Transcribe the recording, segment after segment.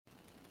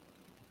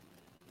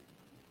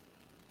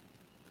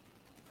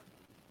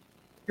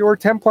your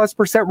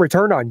 10+%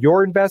 return on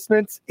your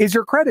investments? Is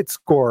your credit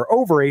score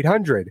over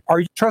 800?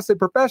 Our trusted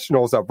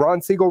professionals of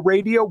Ron Siegel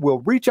Radio will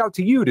reach out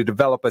to you to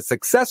develop a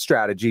success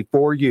strategy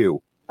for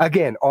you.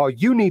 Again, all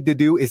you need to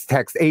do is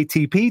text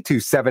ATP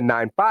to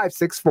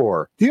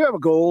 79564. Do you have a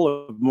goal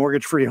of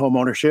mortgage-free home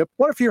ownership?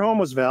 What if your home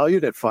was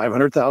valued at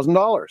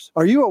 $500,000?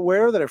 Are you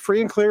aware that a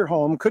free and clear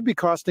home could be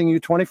costing you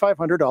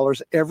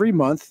 $2,500 every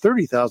month,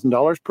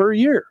 $30,000 per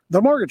year?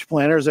 The mortgage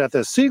planners at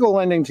the Siegel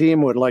Lending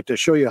Team would like to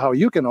show you how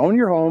you can own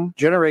your home,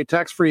 generate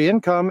tax-free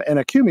income, and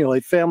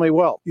accumulate family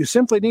wealth. You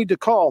simply need to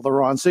call the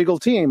Ron Siegel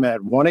Team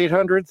at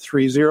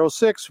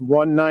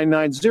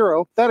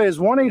 1-800-306-1990. That is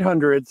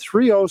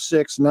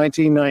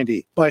 1-800-306-1990.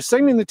 By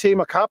sending the team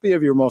a copy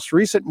of your most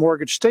recent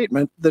mortgage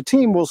statement, the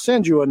team will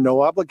send you a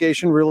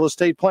no-obligation real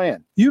estate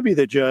plan. You be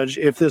the judge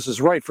if this is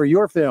right for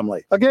your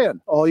family. Again,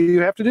 all you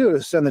have to do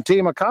is send the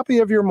team a copy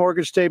of your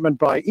mortgage statement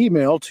by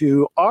email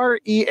to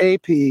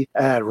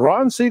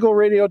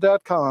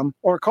reap@ronsiegelradio.com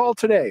or call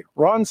today.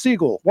 Ron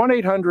Siegel,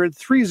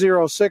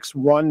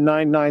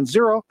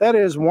 1-800-306-1990. That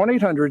is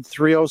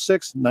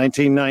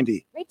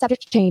 1-800-306-1990. Rate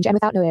subject to change and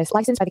without notice.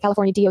 Licensed by the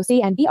California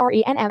DOC and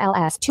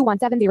BRENMLS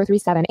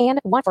 217037 and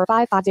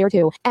 145502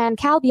 and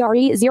Cal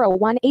BRE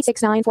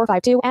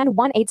 01869452 and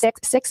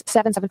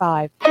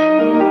 1866775.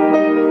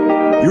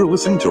 You're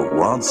listening to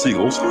Ron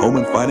Siegel's Home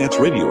and Finance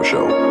Radio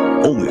Show,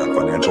 only on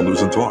Financial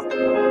News and Talk.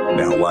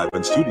 Now live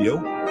in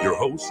studio, your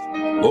host,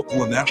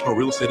 local and national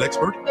real estate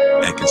expert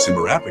and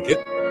consumer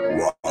advocate,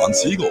 Ron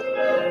Siegel.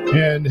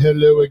 And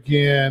hello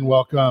again.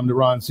 Welcome to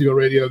Ron Siegel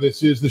Radio.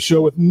 This is the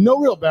show with no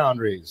real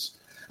boundaries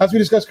as we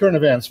discuss current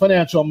events,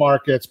 financial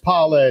markets,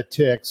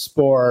 politics,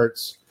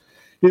 sports,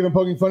 even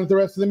poking fun at the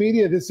rest of the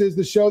media. This is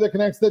the show that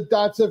connects the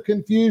dots of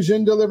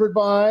confusion delivered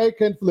by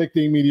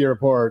conflicting media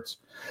reports.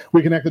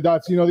 We connect the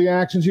dots so you know the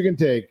actions you can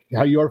take,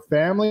 how your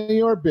family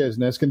or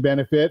business can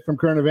benefit from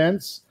current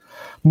events.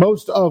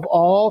 Most of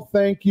all,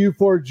 thank you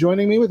for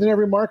joining me. Within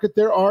every market,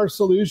 there are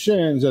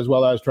solutions as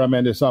well as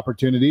tremendous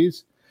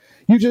opportunities.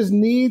 You just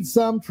need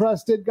some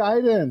trusted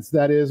guidance.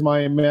 That is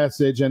my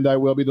message, and I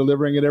will be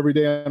delivering it every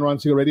day on Ron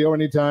Siegel Radio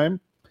anytime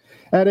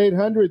at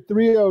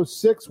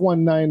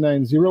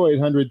 800-306-1990,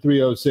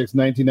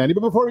 800-306-1990.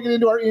 But before we get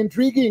into our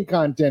intriguing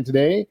content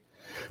today,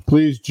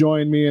 please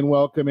join me in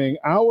welcoming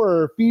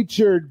our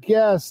featured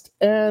guest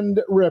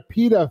and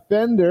repeat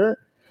offender.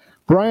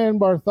 Brian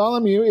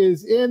Bartholomew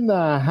is in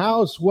the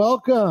house.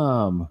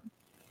 Welcome.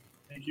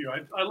 Thank you.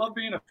 I love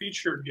being a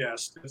featured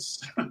guest.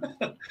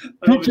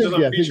 Featured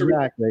guest,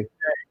 exactly.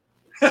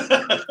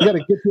 Got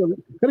to get you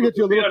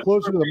a little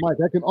closer to the mic.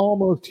 I can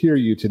almost hear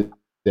you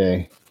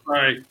today. All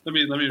right, let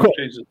me cool.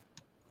 change it.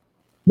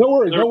 No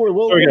worries. We'll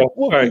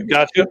all right,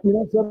 gotcha. You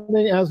know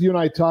something? As you and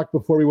I talked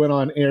before we went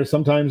on air,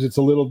 sometimes it's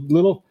a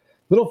little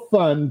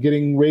fun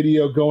getting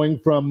radio going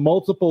from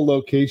multiple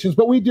locations,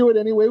 but we do it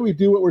anyway. We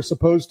do what we're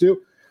supposed to.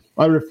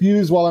 I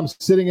refuse while I'm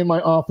sitting in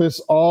my office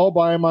all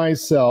by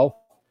myself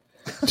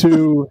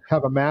to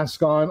have a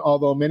mask on,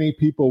 although many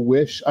people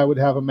wish I would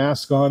have a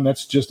mask on.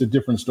 That's just a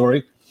different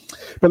story.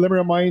 But let me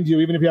remind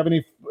you, even if you ever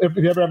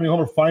have any home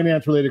or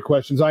finance related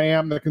questions, I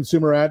am the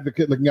consumer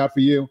advocate looking out for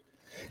you.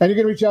 And you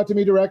can reach out to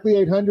me directly,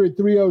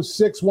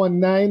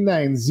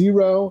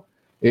 800-306-1990,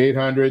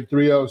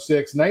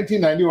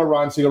 800-306-1990, or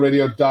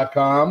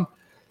RonSiegelRadio.com.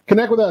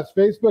 Connect with us,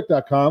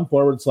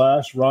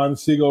 Facebook.com/Ron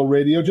Siegel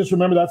Radio. Just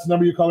remember, that's the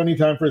number you call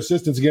anytime for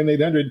assistance. Again,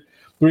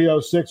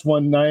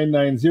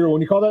 800-306-1990.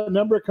 When you call that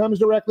number, it comes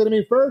directly to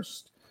me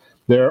first.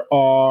 There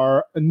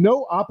are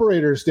no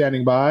operators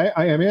standing by.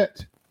 I am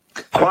it.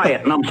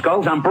 Quiet,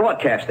 numbskulls. I'm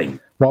broadcasting.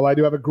 While I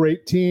do have a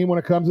great team when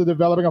it comes to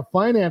developing a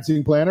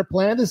financing plan or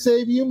plan to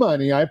save you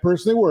money, I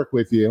personally work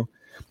with you.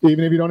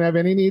 Even if you don't have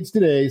any needs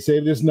today,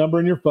 save this number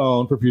in your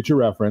phone for future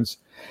reference,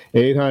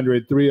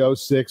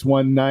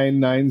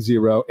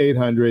 800-306-1990,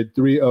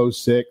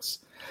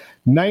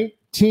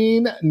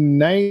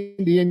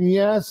 800-306-1990. And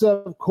yes,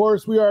 of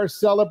course, we are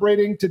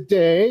celebrating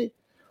today,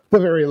 the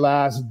very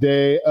last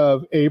day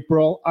of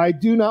April. I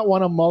do not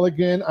want to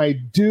mulligan. I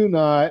do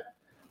not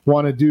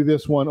want to do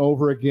this one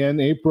over again.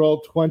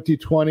 April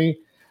 2020,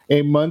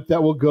 a month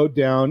that will go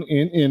down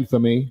in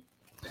infamy.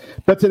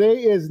 But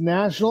today is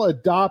National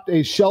Adopt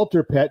a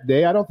Shelter Pet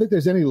Day. I don't think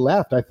there's any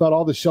left. I thought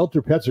all the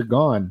shelter pets are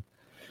gone.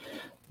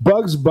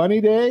 Bugs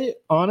Bunny Day,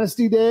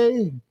 Honesty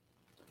Day,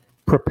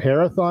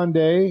 Prepare-a-thon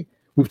Day.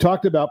 We've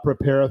talked about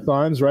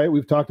prepare-a-thons, right?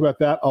 We've talked about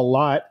that a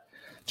lot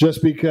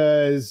just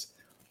because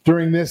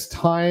during this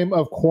time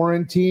of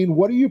quarantine,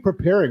 what are you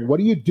preparing?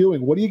 What are you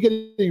doing? What are you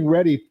getting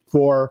ready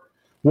for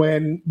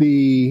when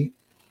the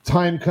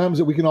time comes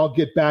that we can all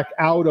get back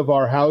out of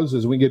our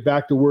houses, we can get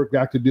back to work,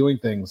 back to doing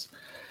things?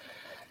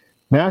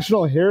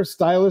 National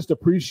Hairstylist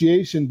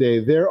Appreciation Day.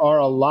 There are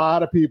a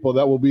lot of people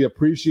that will be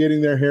appreciating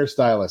their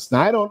hairstylists.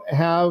 Now, I don't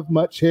have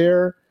much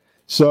hair,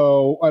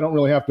 so I don't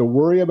really have to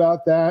worry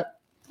about that.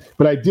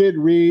 But I did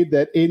read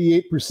that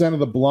 88% of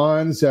the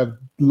blondes have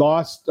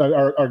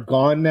are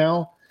gone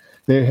now.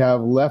 They have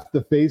left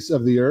the face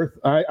of the earth.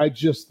 I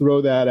just throw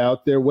that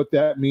out there. What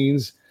that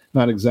means,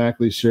 not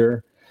exactly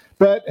sure.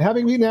 But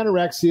having beaten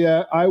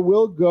anorexia, I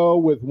will go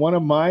with one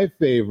of my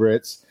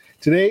favorites.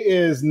 Today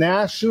is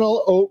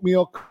National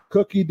Oatmeal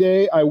Cookie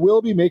Day. I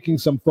will be making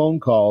some phone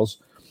calls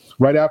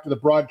right after the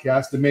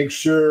broadcast to make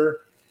sure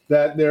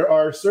that there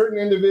are certain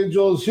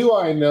individuals who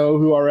I know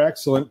who are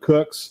excellent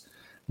cooks.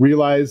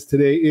 Realize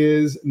today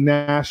is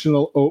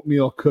National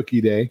Oatmeal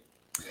Cookie Day.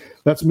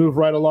 Let's move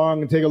right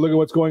along and take a look at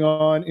what's going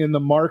on in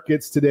the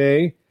markets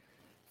today.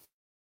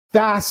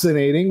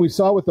 Fascinating. We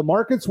saw what the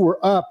markets were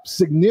up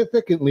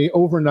significantly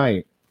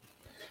overnight.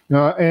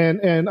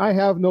 And I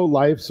have no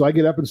life, so I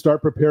get up and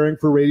start preparing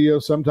for radio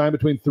sometime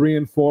between 3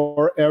 and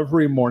 4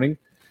 every morning.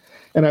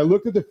 And I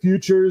looked at the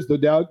futures,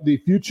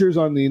 the futures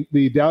on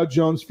the Dow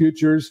Jones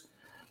futures.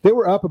 They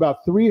were up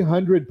about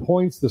 300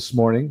 points this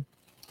morning.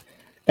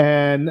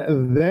 And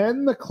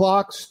then the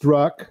clock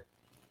struck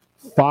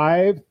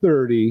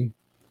 5:30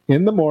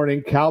 in the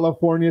morning,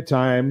 California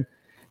time,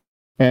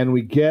 and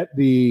we get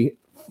the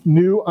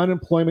new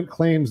unemployment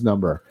claims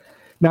number.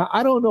 Now,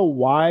 I don't know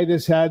why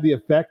this had the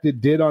effect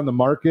it did on the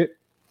market.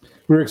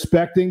 We're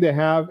expecting to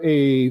have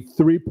a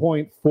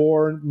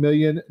 3.4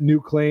 million new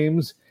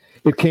claims.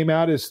 It came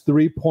out as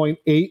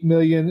 3.8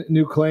 million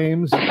new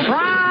claims.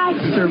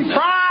 Surprise,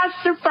 surprise,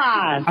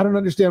 surprise. I don't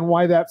understand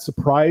why that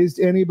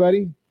surprised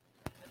anybody.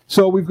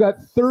 So we've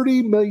got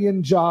 30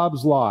 million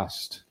jobs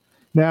lost.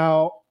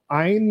 Now,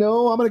 I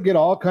know I'm going to get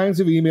all kinds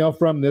of email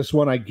from this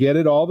one. I get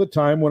it all the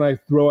time when I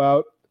throw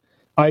out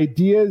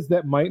ideas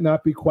that might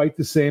not be quite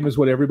the same as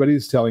what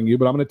everybody's telling you,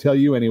 but I'm going to tell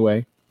you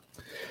anyway.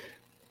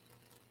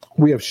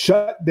 We have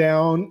shut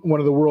down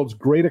one of the world's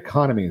great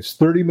economies,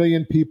 30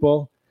 million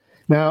people.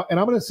 Now, and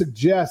I'm going to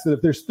suggest that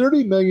if there's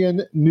 30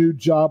 million new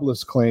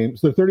jobless claims,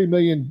 there are 30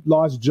 million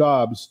lost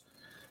jobs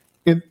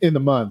in the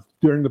month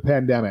during the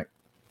pandemic,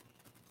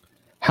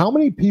 how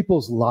many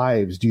people's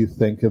lives do you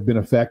think have been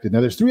affected? Now,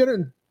 there's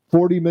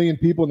 340 million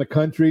people in the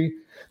country.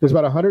 There's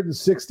about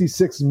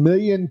 166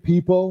 million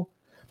people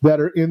that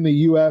are in the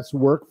U.S.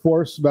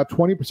 workforce. About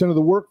 20% of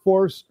the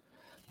workforce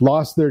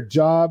lost their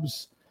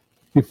jobs.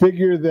 You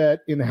figure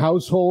that in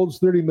households,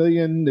 30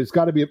 million, there's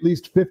got to be at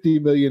least 50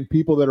 million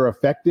people that are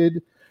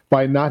affected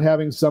by not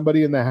having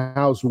somebody in the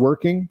house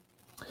working.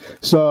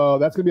 So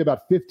that's going to be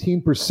about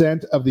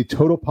 15% of the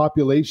total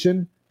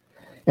population.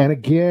 And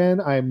again,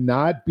 I'm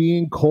not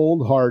being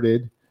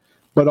cold-hearted,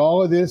 but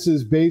all of this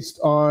is based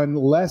on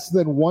less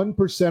than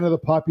 1% of the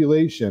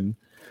population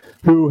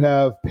who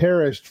have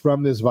perished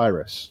from this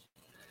virus.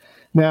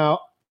 Now,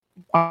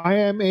 I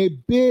am a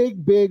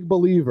big, big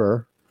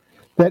believer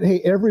that,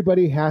 hey,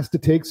 everybody has to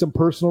take some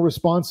personal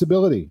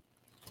responsibility,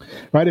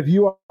 right? If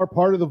you are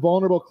part of the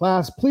vulnerable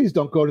class, please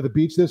don't go to the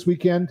beach this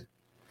weekend.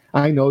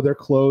 I know they're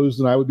closed,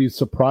 and I would be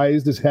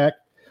surprised as heck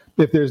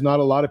if there's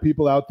not a lot of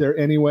people out there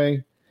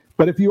anyway.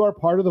 But if you are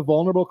part of the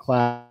vulnerable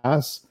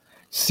class,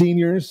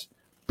 seniors,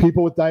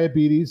 people with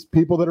diabetes,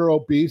 people that are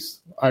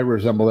obese, I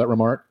resemble that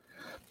remark,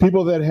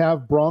 people that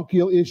have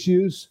bronchial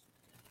issues,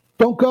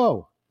 don't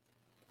go,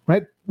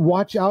 right?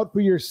 Watch out for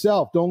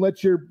yourself. Don't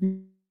let your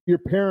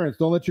parents,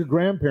 don't let your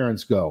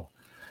grandparents go.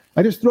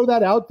 I just throw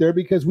that out there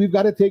because we've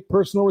got to take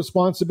personal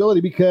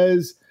responsibility,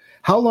 because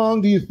how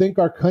long do you think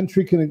our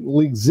country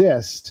can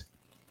exist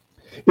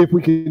if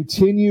we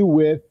continue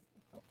with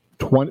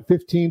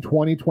 15,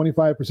 20,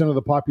 25% of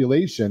the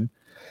population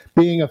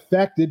being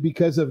affected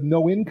because of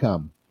no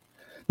income?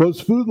 Those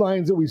food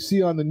lines that we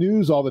see on the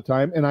news all the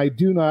time, and I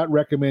do not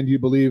recommend you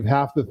believe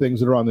half the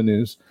things that are on the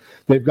news.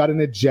 They've got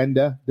an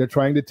agenda. They're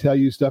trying to tell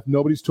you stuff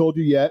nobody's told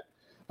you yet,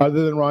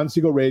 other than Ron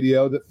Siegel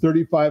Radio, that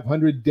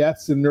 3,500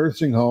 deaths in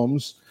nursing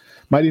homes,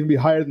 might even be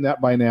higher than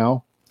that by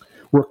now,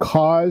 were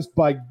caused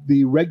by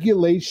the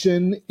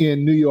regulation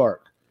in New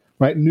York,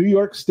 right? New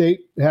York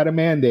State had a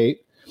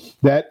mandate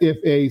that if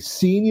a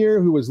senior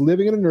who was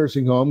living in a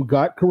nursing home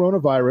got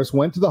coronavirus,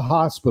 went to the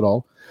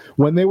hospital,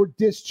 when they were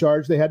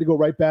discharged, they had to go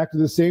right back to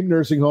the same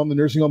nursing home. The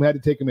nursing home had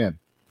to take them in.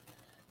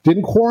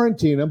 Didn't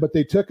quarantine them, but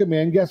they took them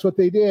in. Guess what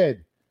they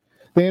did?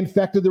 They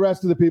infected the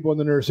rest of the people in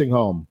the nursing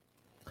home.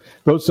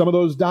 Some of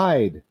those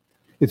died.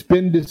 It's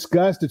been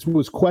discussed. It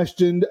was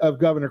questioned of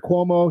Governor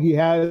Cuomo. He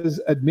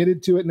has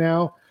admitted to it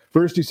now.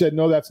 First, he said,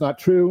 no, that's not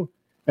true.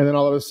 And then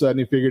all of a sudden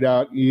he figured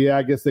out, yeah,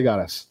 I guess they got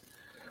us.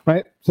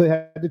 Right? So they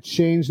had to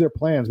change their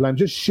plans. But I'm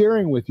just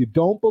sharing with you,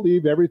 don't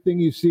believe everything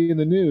you see in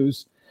the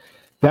news.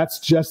 That's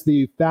just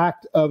the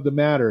fact of the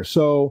matter.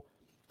 So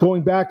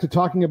going back to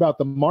talking about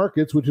the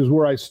markets, which is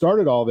where I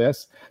started all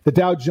this, the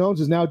Dow Jones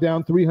is now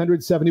down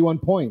 371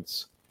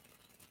 points.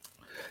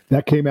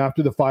 That came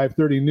after the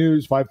 5:30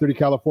 news, 5:30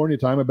 California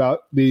time,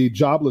 about the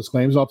jobless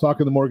claims. I'll talk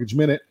in the Mortgage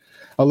Minute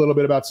a little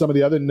bit about some of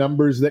the other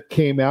numbers that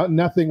came out.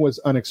 Nothing was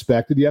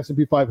unexpected. The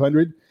S&P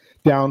 500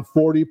 down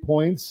 40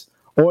 points.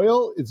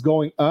 Oil is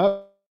going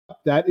up.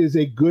 That is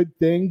a good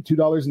thing.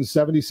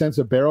 $2.70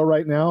 a barrel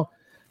right now.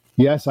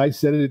 Yes, I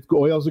said it.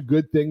 Oil is a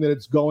good thing that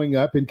it's going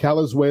up. In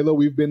Venezuela,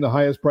 we've been the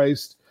highest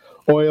priced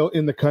oil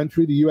in the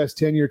country. The U.S.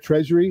 10-year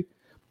Treasury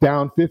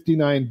down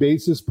 59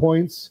 basis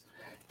points.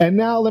 And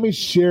now let me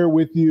share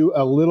with you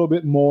a little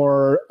bit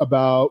more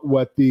about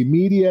what the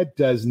media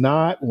does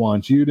not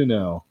want you to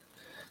know.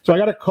 So I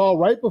got a call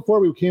right before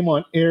we came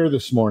on air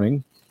this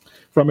morning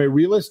from a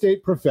real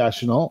estate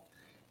professional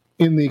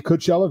in the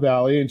Coachella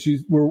Valley, and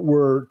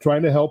we're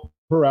trying to help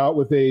her out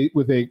with a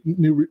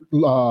new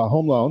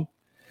home loan.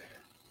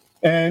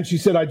 And she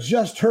said, I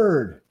just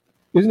heard,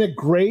 isn't it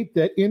great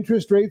that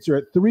interest rates are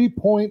at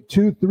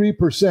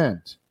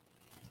 3.23%?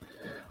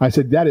 I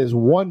said, that is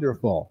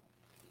wonderful.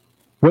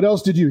 What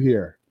else did you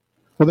hear?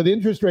 Well, that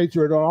interest rates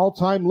are at an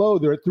all-time low.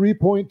 They're at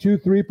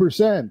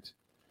 3.23%.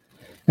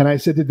 And I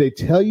said, did they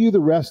tell you the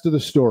rest of the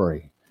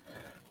story?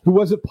 Who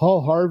was it?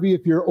 Paul Harvey.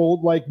 If you're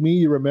old like me,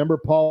 you remember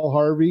Paul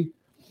Harvey.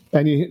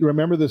 And you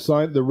remember the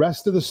sign. The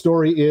rest of the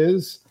story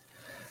is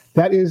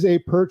that is a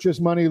purchase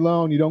money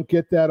loan. You don't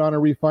get that on a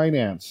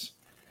refinance.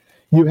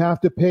 You have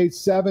to pay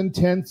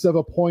 0.7 of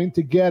a point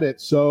to get it.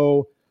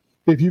 So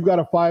if you've got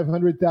a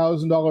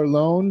 $500,000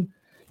 loan,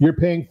 you're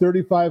paying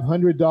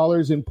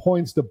 $3,500 in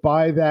points to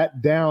buy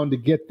that down to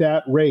get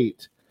that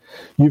rate.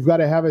 You've got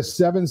to have a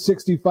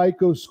 760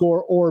 FICO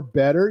score or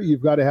better.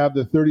 You've got to have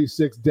the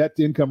 36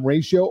 debt-to-income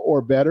ratio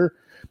or better.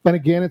 And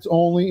again, it's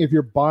only if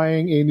you're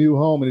buying a new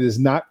home, and it is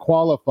not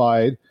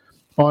qualified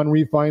on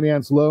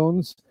refinance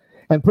loans.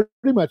 And pretty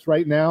much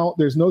right now,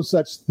 there's no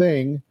such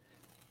thing.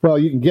 Well,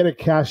 you can get a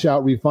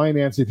cash-out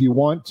refinance if you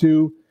want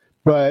to,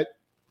 but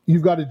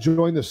you've got to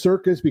join the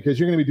circus because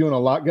you're going to be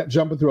doing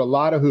jumping through a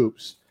lot of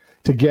hoops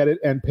to get it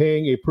and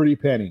paying a pretty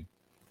penny.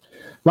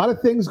 A lot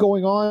of things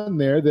going on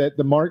there that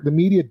the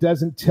media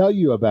doesn't tell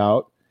you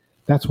about.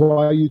 That's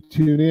why you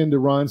tune in to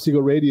Ron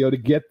Siegel Radio to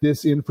get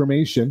this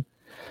information.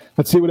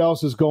 Let's see what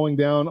else is going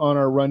down on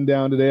our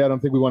rundown today. I don't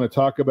think we want to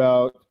talk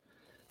about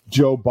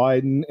Joe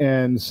Biden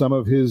and some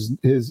of his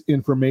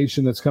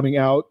information that's coming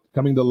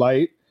to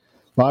light.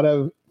 A lot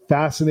of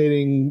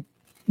fascinating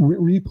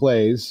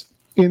replays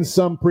in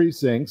some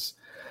precincts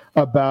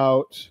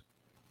about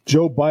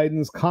Joe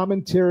Biden's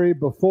commentary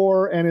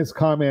before and his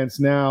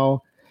comments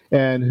now,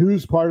 and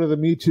who's part of the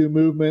Me Too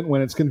movement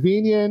when it's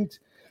convenient,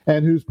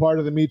 and who's part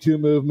of the Me Too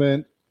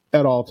movement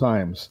at all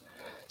times.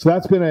 So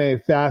that's been a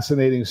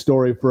fascinating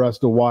story for us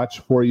to watch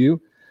for you.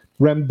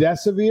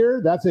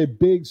 Remdesivir, that's a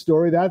big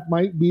story. That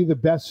might be the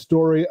best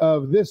story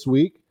of this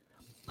week,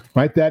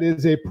 right? That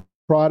is a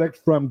product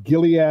from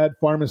Gilead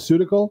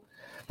Pharmaceutical.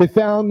 They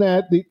found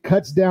that it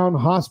cuts down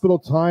hospital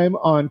time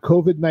on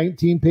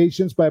COVID-19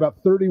 patients by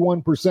about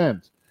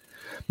 31%.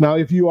 Now,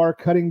 if you are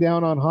cutting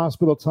down on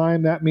hospital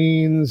time, that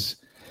means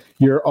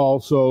you're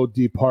also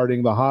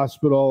departing the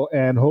hospital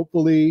and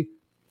hopefully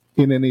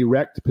in an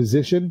erect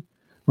position,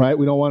 right?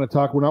 We don't want to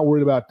talk. We're not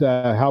worried about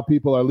how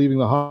people are leaving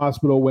the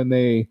hospital when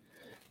they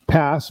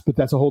pass, but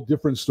that's a whole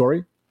different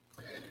story.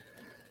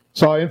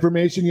 Saw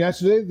information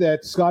yesterday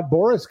that Scott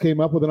Boras came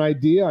up with an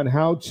idea on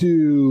how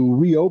to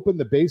reopen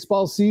the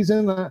baseball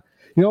season.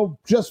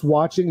 Just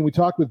watching, and we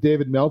talked with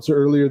David Meltzer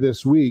earlier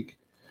this week,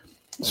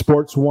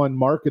 Sports One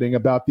Marketing,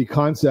 about the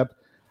concept.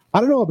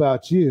 I don't know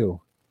about you,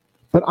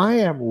 but I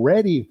am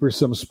ready for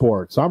some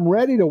sports. I'm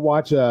ready to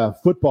watch a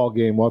football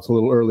game. Well, it's a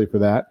little early for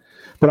that,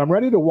 but I'm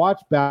ready to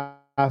watch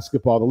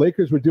basketball. The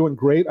Lakers were doing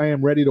great. I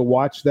am ready to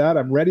watch that.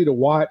 I'm ready to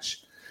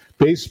watch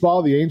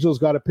baseball. The Angels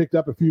got to pick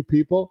up a few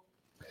people.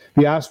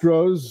 The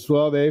Astros,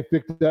 well, they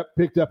picked up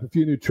a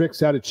few new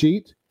tricks how to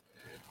cheat,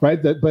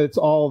 right? But it's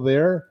all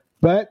there.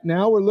 But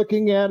now we're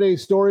looking at a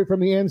story from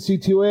the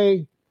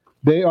NCAA.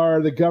 They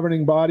are the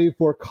governing body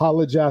for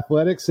college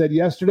athletics. Said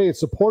yesterday it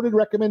supported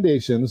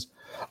recommendations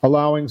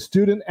allowing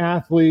student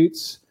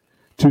athletes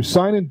to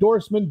sign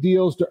endorsement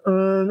deals to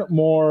earn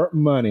more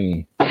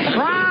money.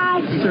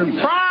 Surprise,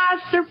 surprise,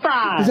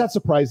 surprise. Does that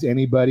surprise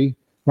anybody,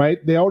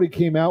 right? They already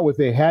came out with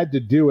they had to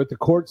do it. The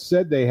court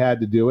said they had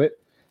to do it.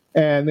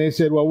 And they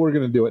said, well, we're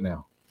going to do it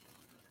now.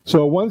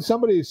 So when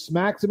somebody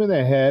smacks them in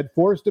the head,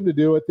 forced them to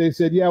do it, they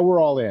said, yeah, we're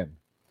all in.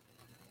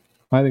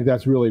 I think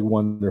that's really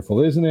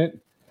wonderful, isn't it?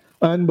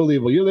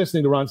 Unbelievable. You're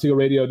listening to Ron Siegel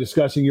Radio,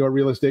 discussing your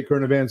real estate,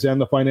 current events,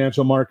 and the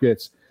financial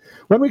markets.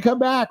 When we come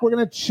back, we're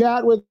going to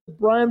chat with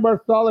Brian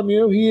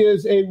Bartholomew. He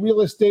is a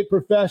real estate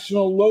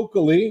professional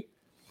locally,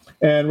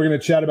 and we're going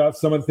to chat about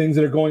some of the things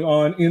that are going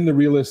on in the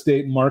real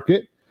estate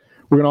market.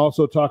 We're going to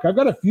also talk. I've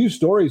got a few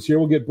stories here.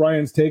 We'll get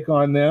Brian's take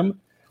on them.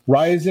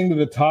 Rising to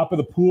the top of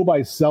the pool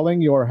by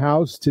selling your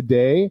house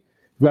today.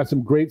 We've got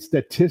some great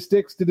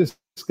statistics to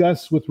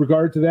discuss with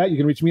regard to that. You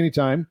can reach me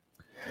anytime.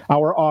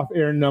 Our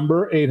off-air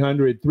number,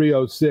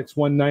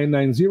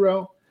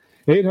 800-306-1990,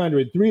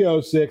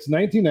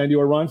 800-306-1990,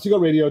 or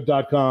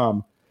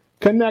RonSiegelRadio.com.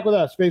 Connect with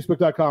us,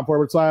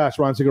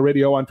 Facebook.com/Ron Siegel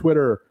Radio, on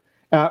Twitter,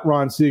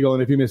 @Ron Siegel.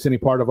 And if you miss any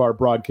part of our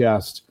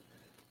broadcast,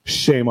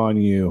 shame on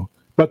you.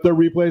 But the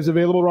replay is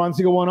available, Ron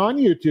Siegel 1 on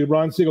YouTube,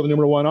 Ron Siegel, the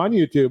number 1 on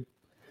YouTube.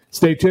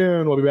 Stay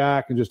tuned. We'll be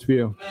back in just a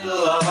few. Middle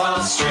of our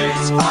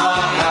street, our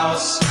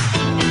house,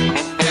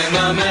 in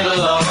the middle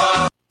of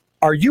our...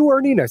 Are you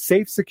earning a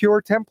safe,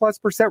 secure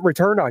 10+%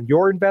 return on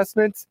your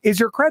investments? Is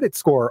your credit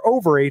score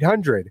over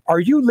 800? Are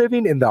you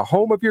living in the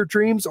home of your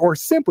dreams or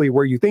simply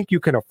where you think you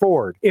can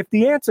afford? If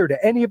the answer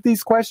to any of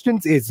these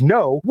questions is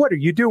no, what are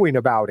you doing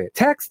about it?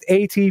 Text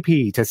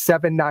ATP to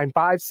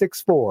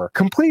 79564.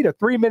 Complete a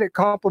 3-minute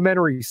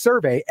complimentary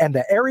survey, and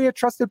the area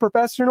trusted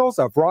professionals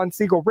of Ron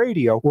Siegel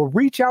Radio will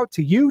reach out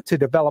to you to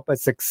develop a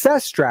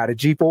success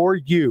strategy for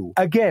you.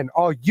 Again,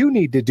 all you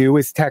need to do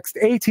is text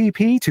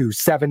ATP to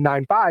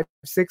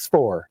 79564.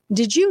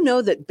 Did you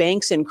know that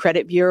banks and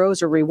credit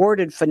bureaus are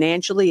rewarded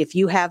financially if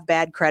you have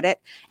bad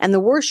credit? And the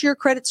worse your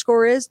credit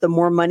score is, the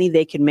more money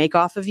they can make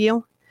off of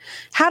you?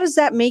 How does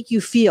that make you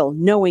feel,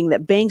 knowing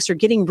that banks are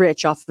getting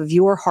rich off of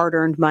your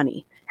hard-earned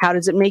money? How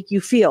does it make you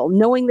feel,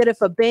 knowing that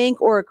if a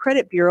bank or a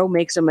credit bureau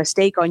makes a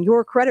mistake on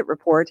your credit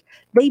report,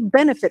 they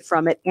benefit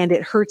from it and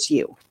it hurts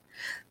you?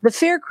 The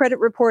Fair Credit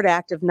Report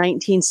Act of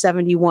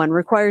 1971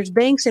 requires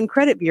banks and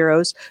credit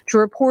bureaus to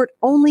report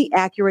only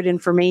accurate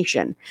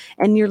information,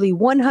 and nearly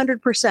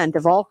 100%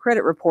 of all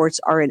credit reports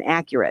are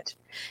inaccurate.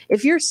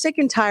 If you're sick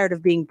and tired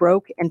of being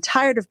broke and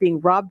tired of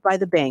being robbed by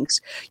the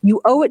banks,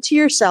 you owe it to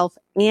yourself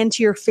and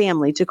to your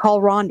family to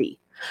call Rondi.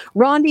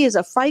 Rondi is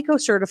a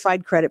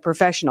FICO-certified credit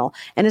professional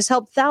and has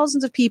helped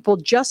thousands of people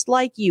just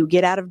like you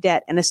get out of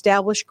debt and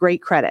establish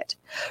great credit.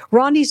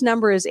 Rondi's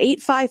number is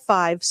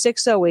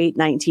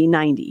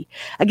 855-608-1990.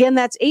 Again,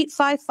 that's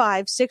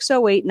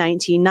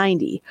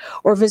 855-608-1990.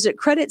 Or visit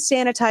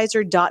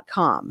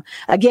creditsanitizer.com.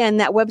 Again,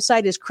 that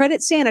website is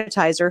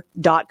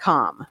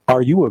creditsanitizer.com.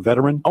 Are you a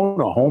veteran, own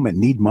a home, and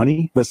need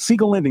money? The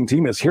Siegel Lending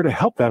Team is here to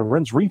help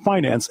veterans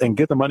refinance and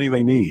get the money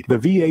they need. The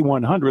VA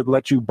 100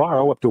 lets you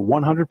borrow up to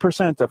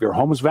 100% of your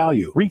home's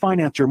value,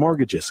 refinance your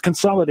mortgages,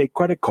 consolidate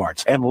credit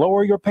cards, and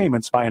lower your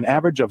payments by an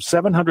average of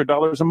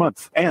 $700 a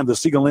month. And the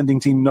Siegel Lending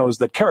Team knows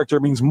that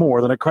character means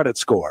more than a credit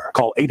score.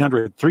 Call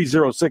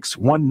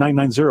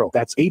 800-306-1990.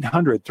 That's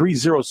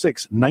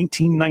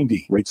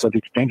 800-306-1990. Rate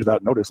subject to change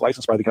without notice.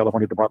 Licensed by the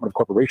California Department of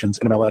Corporations,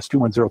 NMLS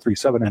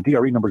 21037, and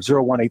DRE number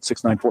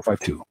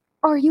 018694452.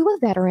 Are you a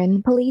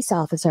veteran, police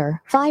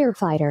officer,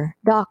 firefighter,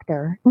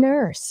 doctor,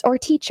 nurse, or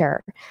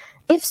teacher?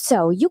 If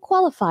so, you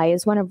qualify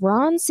as one of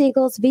Ron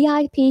Siegel's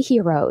VIP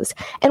heroes,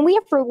 and we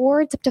have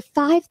rewards up to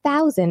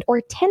 $5,000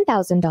 or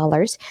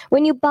 $10,000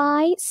 when you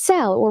buy,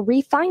 sell, or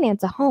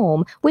refinance a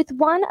home with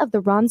one of the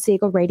Ron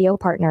Siegel Radio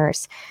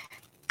partners.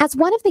 As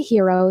one of the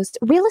heroes,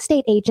 real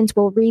estate agents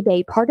will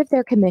rebate part of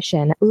their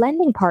commission.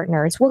 Lending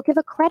partners will give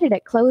a credit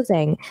at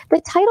closing.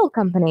 The title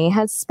company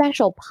has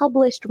special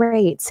published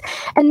rates,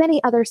 and many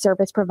other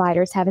service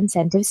providers have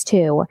incentives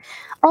too.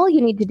 All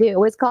you need to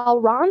do is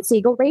call Ron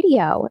Siegel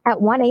Radio at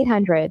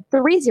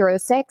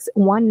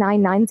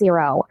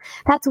 1-800-306-1990.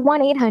 That's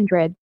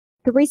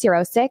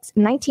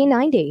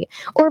 1-800-306-1990,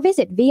 or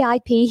visit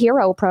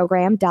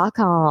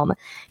VIPHeroProgram.com.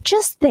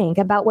 Just think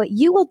about what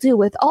you will do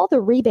with all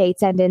the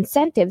rebates and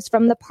incentives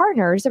from the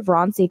partners of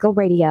Ron Siegel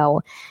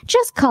Radio.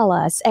 Just call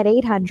us at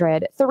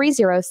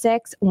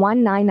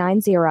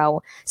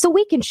 800-306-1990 so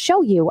we can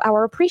show you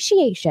our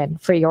appreciation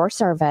for your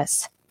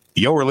service.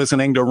 You're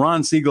listening to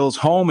Ron Siegel's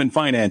Home and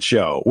Finance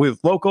Show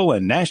with local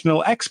and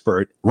national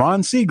expert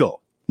Ron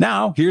Siegel.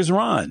 Now, here's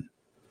Ron.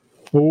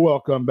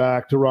 Welcome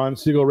back to Ron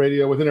Siegel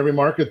Radio. Within every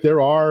market, there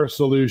are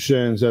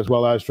solutions as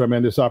well as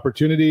tremendous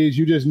opportunities.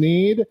 You just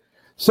need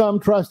some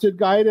trusted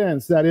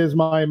guidance. That is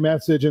my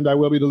message, and I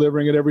will be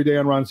delivering it every day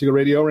on Ron Siegel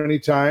Radio or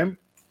anytime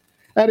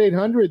at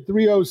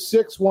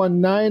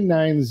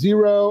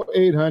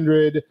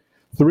 800-306-1990,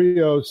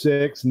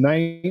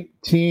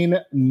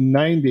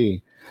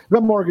 800-306-1990.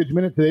 The Mortgage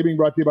Minute today being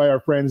brought to you by our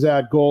friends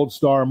at Gold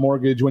Star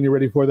Mortgage. When you're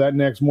ready for that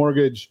next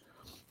mortgage,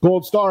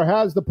 Gold Star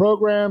has the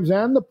programs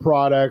and the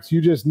products.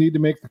 You just need to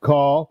make the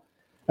call.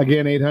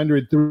 Again,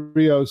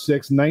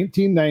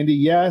 800-306-1990.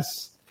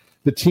 Yes,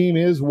 the team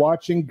is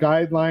watching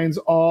guidelines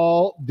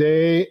all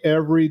day,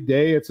 every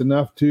day. It's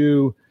enough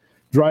to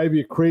drive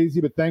you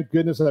crazy, but thank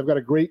goodness I've got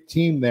a great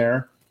team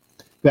there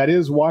that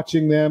is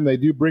watching them. They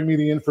do bring me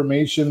the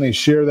information. They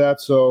share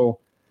that, so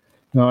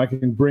I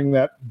can bring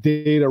that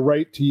data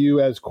right to you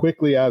as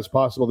quickly as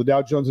possible. The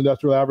Dow Jones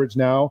Industrial Average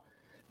now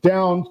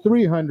down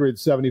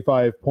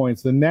 375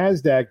 points. The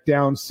NASDAQ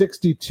down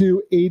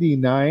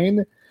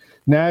 62.89.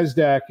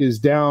 NASDAQ is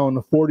down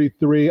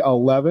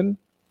 43.11.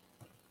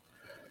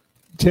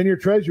 10-year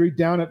Treasury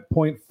down at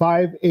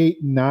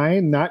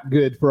 0.589. Not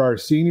good for our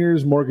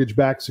seniors.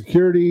 Mortgage-backed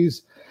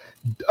securities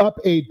up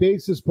 8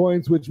 basis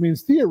points, which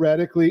means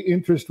theoretically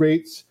interest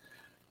rates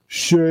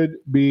should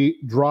be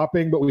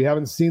dropping, but we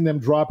haven't seen them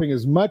dropping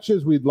as much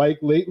as we'd like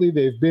lately.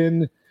 They've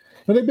been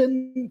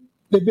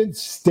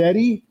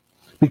steady.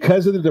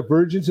 Because of the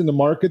divergence in the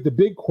market, the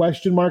big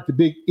question mark, the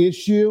big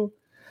issue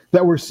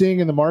that we're seeing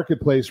in the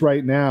marketplace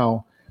right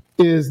now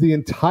is the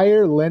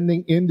entire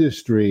lending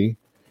industry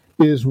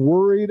is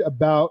worried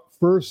about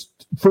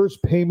first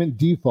payment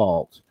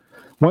default.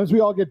 Once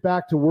we all get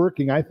back to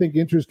working, I think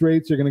interest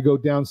rates are going to go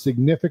down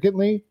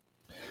significantly.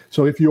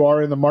 So if you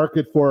are in the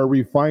market for a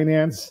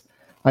refinance,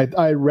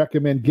 I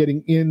recommend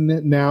getting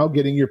in now,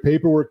 getting your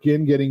paperwork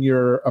in, getting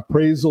your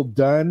appraisal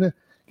done,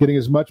 getting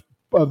as much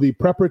the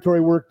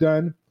preparatory work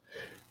done.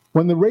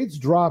 When the rates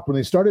dropped, when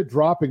they started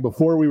dropping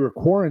before we were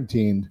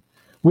quarantined,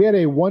 we had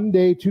a 1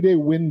 day, 2 day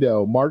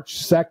window, March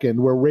 2nd,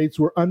 where rates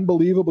were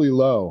unbelievably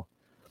low.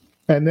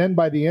 And then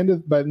by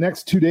the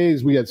next 2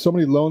 days, we had so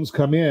many loans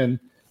come in,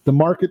 the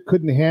market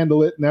couldn't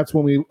handle it, and that's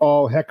when we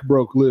all heck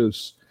broke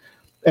loose.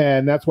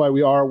 And that's why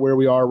we are where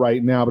we are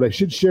right now. But I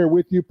should share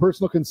with you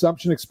personal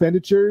consumption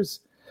expenditures.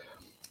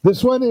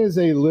 This one is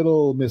a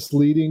little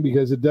misleading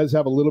because it does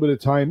have a little bit of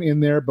time in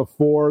there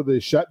before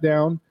the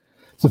shutdown.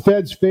 The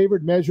Fed's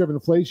favored measure of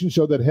inflation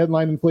showed that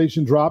headline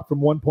inflation dropped from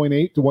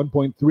 1.8 to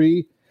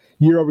 1.3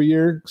 year over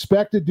year,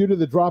 expected due to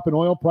the drop in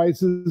oil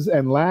prices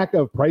and lack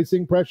of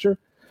pricing pressure.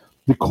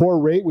 The core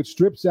rate, which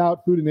strips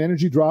out food and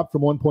energy, dropped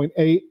from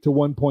 1.8 to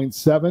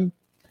 1.7.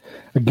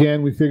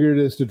 Again, we figured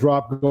this to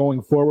drop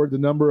going forward. The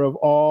number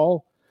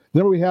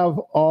we have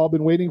all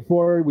been waiting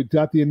for. We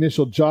got the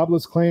initial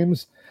jobless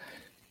claims.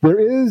 There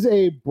is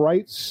a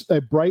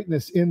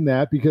brightness in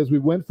that because we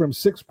went from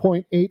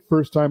 6.8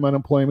 first-time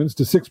unemployments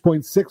to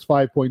 6.6,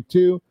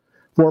 5.2,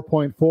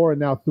 4.4, and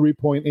now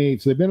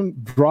 3.8. So they've been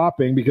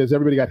dropping because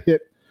everybody got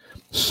hit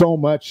so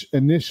much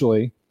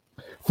initially.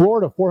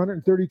 Florida,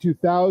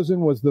 432,000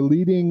 was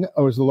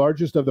the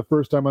largest of the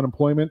first-time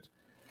unemployment.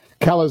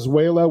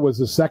 Calizuela was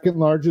the second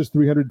largest,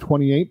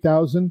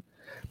 328,000.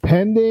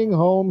 Pending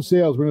home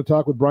sales. We're going to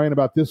talk with Brian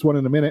about this one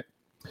in a minute.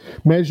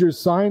 Measures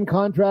signed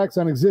contracts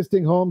on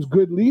existing homes,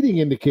 good leading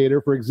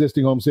indicator for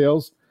existing home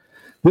sales.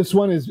 This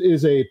one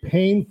is a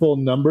painful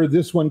number.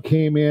 This one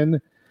came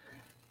in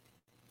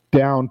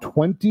down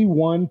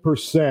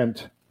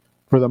 21%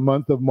 for the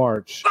month of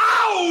March.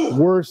 Ow!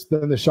 Worse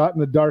than the shot in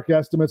the dark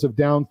estimates of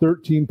down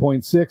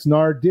 13.6.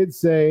 NAR did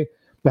say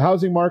the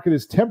housing market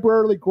is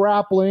temporarily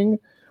grappling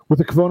with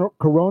the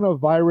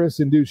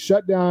coronavirus-induced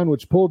shutdown,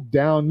 which pulled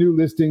down new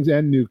listings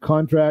and new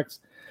contracts.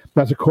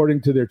 That's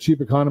according to their chief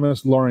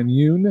economist, Lauren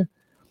Yoon.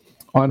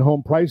 On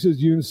home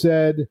prices, Yoon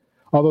said,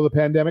 although the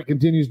pandemic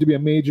continues to be a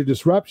major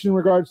disruption in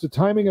regards to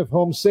timing of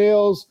home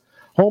sales,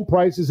 home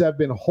prices have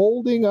been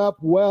holding up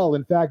well.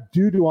 In fact,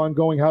 due to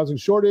ongoing housing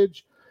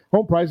shortage,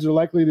 home prices are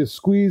likely to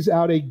squeeze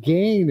out a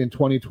gain in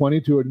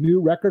 2020 to a new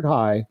record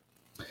high.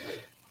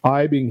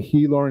 I, being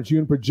he, Lawrence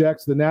Yoon,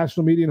 projects the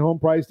national median home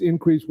price to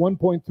increase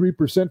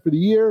 1.3% for the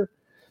year.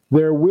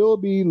 There will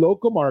be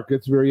local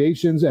markets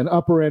variations, and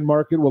upper-end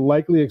market will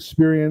likely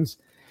experience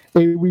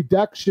a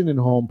reduction in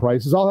home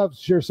prices. I'll have to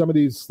share some of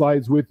these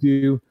slides with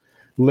you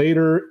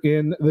later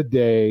in the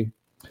day.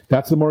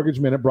 That's the Mortgage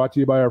Minute, brought to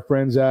you by our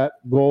friends at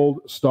Gold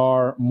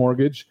Star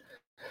Mortgage.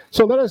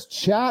 So let us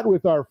chat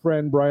with our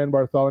friend Brian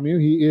Bartholomew.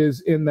 He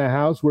is in the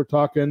house. We're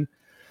talk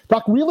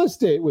real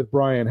estate with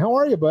Brian. How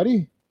are you,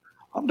 buddy?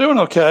 I'm doing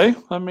okay.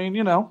 I mean,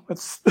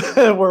 it's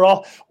we're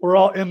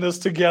all in this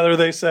together,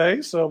 they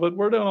say. So, but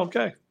we're doing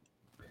okay.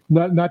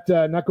 Not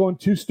going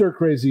too stir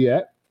crazy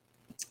yet.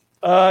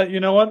 You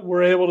know what?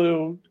 We're able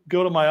to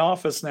go to my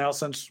office now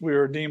since we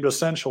were deemed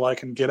essential. I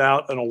can get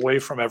out and away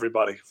from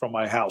everybody from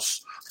my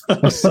house.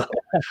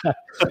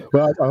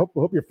 Well, I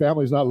hope your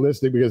family's not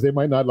listening because they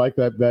might not like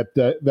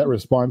that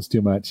response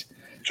too much.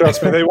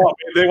 Trust me, they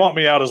want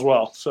me out as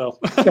well. So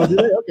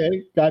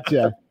okay,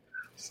 gotcha.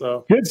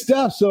 So good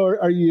stuff. So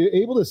are you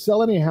able to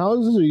sell any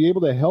houses? Are you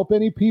able to help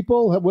any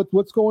people?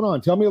 What's going on?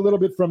 Tell me a little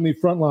bit from the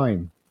front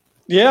line.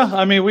 Yeah,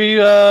 I mean,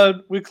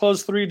 we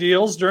closed 3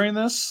 deals during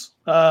this.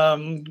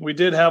 We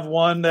did have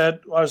one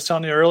that I was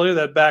telling you earlier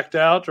that backed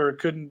out or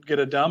couldn't get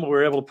it done, but we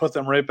were able to put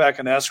them right back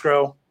in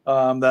escrow.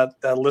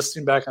 That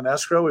listing back in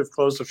escrow. We've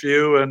closed a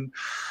few, and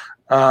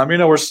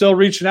we're still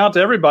reaching out to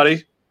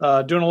everybody,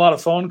 doing a lot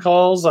of phone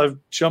calls. I've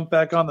jumped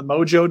back on the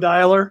Mojo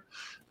dialer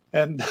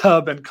and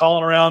been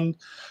calling around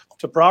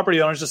to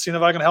property owners just seeing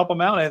if I can help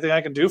them out. Anything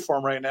I can do for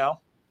them right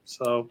now.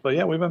 So, but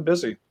yeah, we've been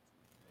busy.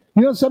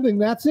 Something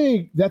that's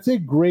a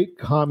great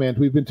comment.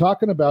 We've been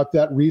talking about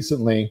that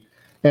recently,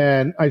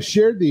 and I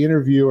shared the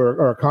interview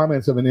or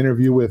comments of an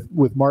interview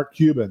with Mark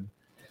Cuban,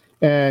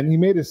 and he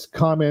made this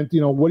comment.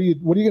 What are you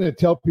going to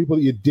tell people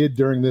that you did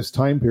during this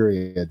time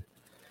period?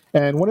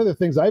 And one of the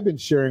things I've been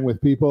sharing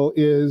with people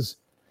is,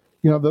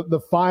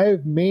 the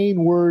 5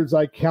 main words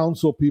I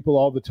counsel people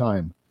all the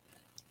time: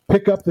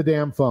 pick up the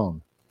damn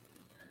phone.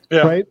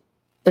 Yeah. Right.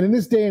 And in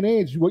this day and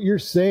age, what you're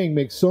saying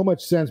makes so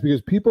much sense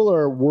because people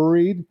are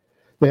worried.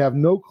 They have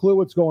no clue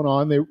what's going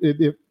on.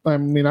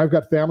 I've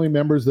got family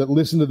members that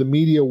listen to the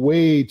media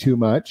way too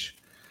much,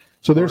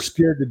 so they're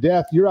scared to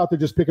death. You're out there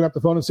just picking up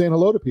the phone and saying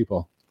hello to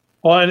people.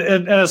 Well,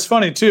 and it's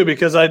funny too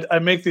because I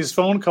make these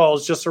phone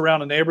calls just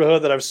around a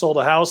neighborhood that I've sold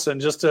a house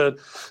in,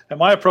 and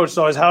my approach is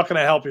always, how can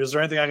I help you? Is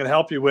there anything I can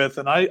help you with?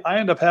 And I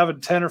end up having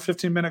 10 or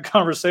 15 minute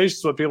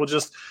conversations with people.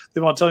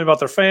 They want to tell me about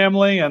their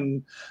family.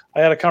 And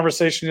I had a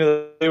conversation the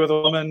other day with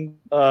a woman,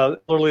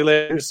 elderly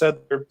lady, who said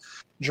they're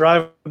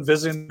driving,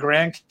 visiting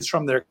grandkids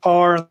from their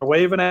car, and they're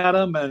waving at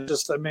them, and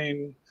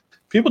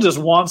people just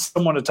want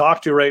someone to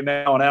talk to right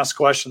now and ask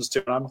questions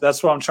to. And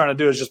that's what I'm trying to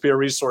do, is just be a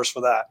resource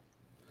for that.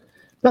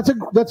 That's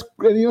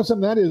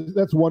something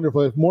that's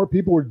wonderful. If more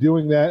people were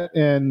doing that,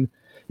 and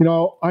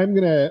I'm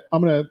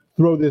gonna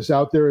throw this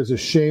out there as a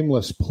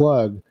shameless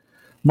plug.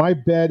 my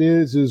bet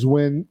is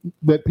when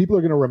that people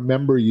are going to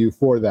remember you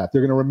for that.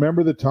 They're going to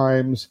remember the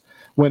times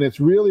when it's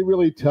really,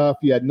 really tough.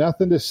 You had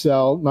nothing to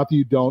sell. Not that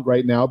you don't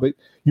right now, but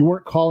you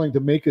weren't calling to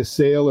make a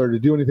sale or to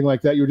do anything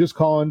like that. You were just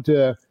calling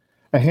to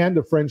a hand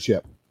of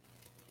friendship.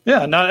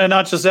 Yeah,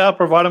 not just that,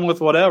 provide them with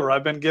whatever.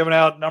 I've been giving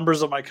out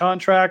numbers of my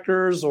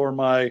contractors or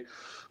my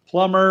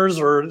plumbers,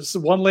 or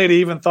one lady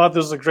even thought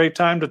this was a great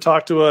time to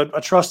talk to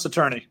a trust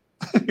attorney,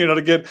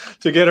 to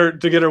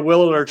get her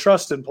will and her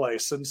trust in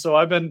place. And so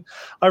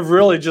I've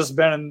really just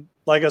been,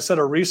 like I said,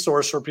 a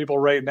resource for people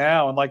right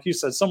now. And like you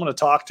said, someone to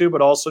talk to,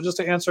 but also just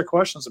to answer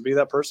questions and be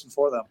that person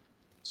for them.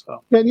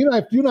 So, and you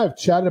and I have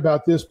chatted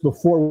about this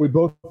before. We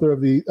both are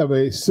of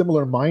a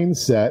similar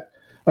mindset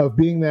of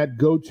being that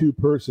go-to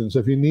person. So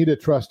if you need a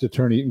trust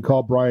attorney, you can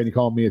call Brian, you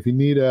call me. If you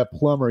need a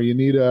plumber, you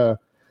need a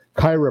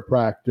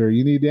chiropractor,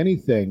 you need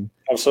anything.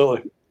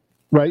 Absolutely.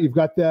 Right. You've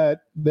got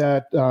that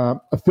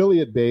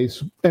affiliate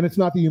base, and it's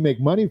not that you make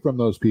money from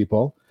those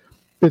people.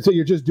 It's that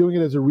you're just doing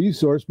it as a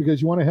resource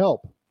because you want to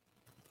help.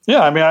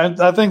 Yeah. I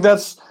mean, I think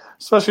that's,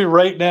 especially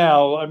right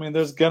now, I mean,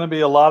 there's going to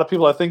be a lot of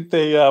people. I think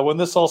they, when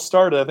this all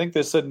started, I think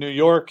they said New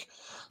York,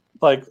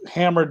 like,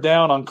 hammered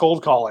down on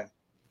cold calling.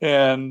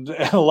 And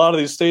a lot of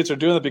these states are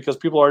doing it because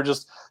people are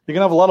just, you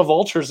can have a lot of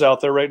vultures out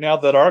there right now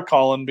that are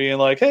calling, being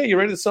like, hey, you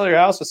ready to sell your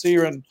house? I see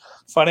you're in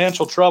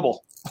financial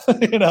trouble,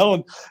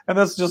 and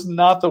that's just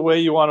not the way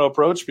you want to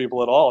approach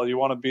people at all. You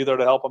want to be there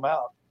to help them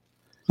out.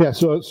 Yeah.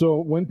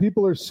 So when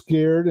people are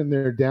scared and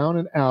they're down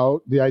and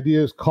out, the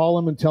idea is call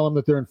them and tell them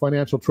that they're in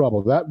financial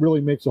trouble. That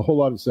really makes a whole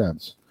lot of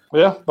sense.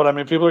 Yeah. But I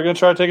mean, people are going to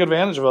try to take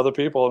advantage of other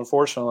people,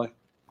 unfortunately.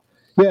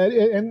 Yeah,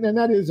 and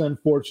that is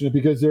unfortunate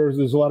because there's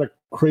a lot of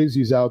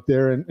crazies out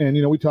there,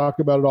 and we talk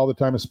about it all the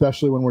time,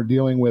 especially when we're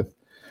dealing with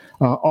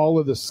all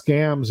of the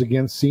scams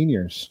against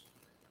seniors.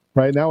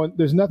 Right now,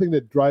 there's nothing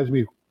that drives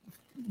me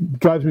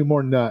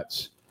more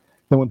nuts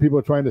than when people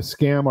are trying to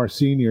scam our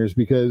seniors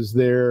because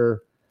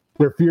they're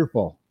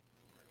fearful.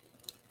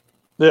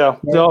 Yeah,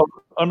 no,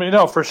 I mean,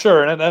 no, for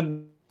sure,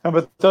 and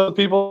but the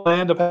people I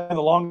end up having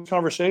the long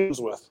conversations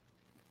with.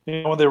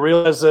 When they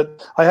realize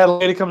that I had a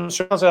lady come to the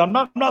show and say, I'm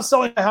not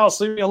selling a house,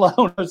 leave me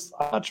alone. I'm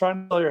not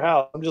trying to sell your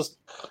house. I'm just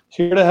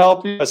here to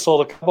help you. I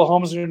sold a couple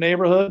homes in your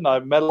neighborhood, and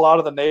I've met a lot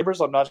of the neighbors.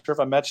 I'm not sure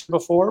if I met you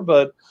before,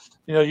 but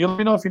you let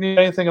me know if you need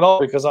anything at all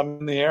because I'm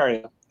in the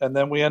area. And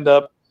then we end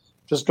up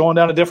just going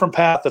down a different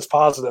path that's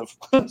positive.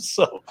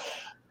 So,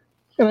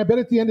 and I bet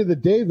at the end of the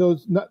day,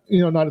 those not at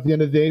the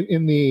end of the day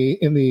in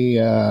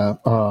the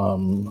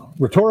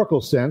rhetorical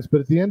sense,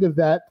 but at the end of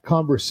that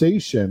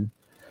conversation,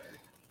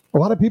 a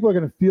lot of people are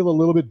going to feel a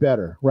little bit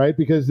better, right?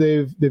 Because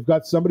they've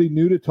got somebody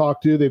new to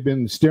talk to. They've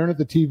been staring at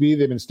the TV.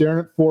 They've been staring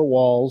at four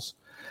walls.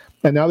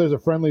 And now there's a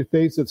friendly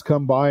face that's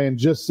come by and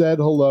just said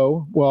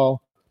hello.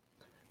 Well,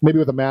 maybe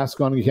with a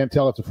mask on, you can't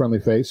tell it's a friendly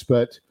face,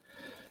 but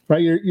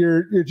right,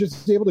 you're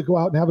just able to go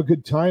out and have a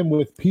good time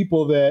with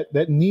people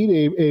that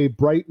need a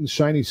bright and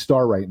shiny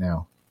star right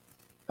now.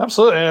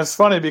 Absolutely. And it's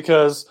funny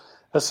because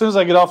as soon as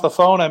I get off the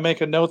phone, I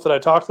make a note that I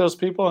talk to those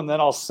people, and then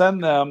I'll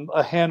send them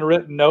a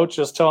handwritten note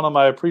just telling them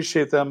I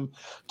appreciate them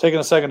taking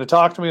a second to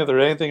talk to me if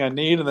there's anything I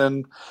need. And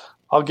then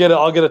I'll get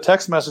a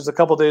text message a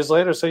couple of days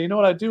later saying, you know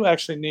what, I do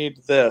actually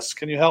need this.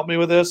 Can you help me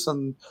with this?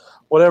 And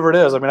whatever it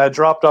is. I mean, I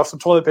dropped off some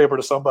toilet paper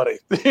to somebody,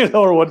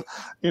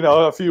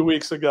 a few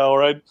weeks ago,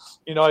 or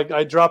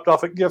I dropped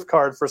off a gift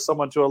card for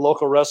someone to a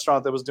local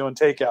restaurant that was doing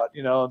takeout,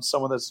 and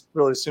someone that's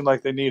really seemed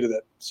like they needed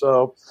it.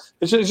 So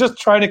it's just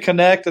trying to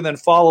connect and then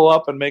follow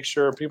up and make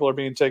sure people are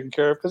being taken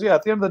care of. Because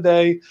at the end of the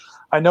day,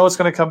 I know it's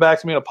going to come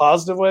back to me in a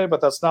positive way, but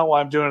that's not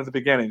why I'm doing it at the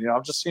beginning.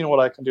 I'm just seeing what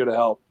I can do to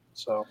help.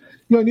 So,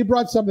 and you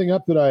brought something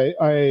up that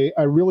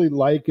I really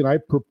like, and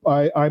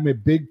I'm a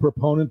big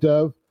proponent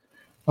of.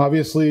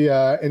 Obviously,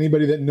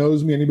 anybody that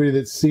knows me, anybody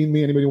that's seen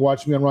me, anybody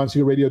watching me on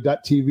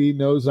RonSiegelRadio.tv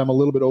knows I'm a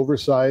little bit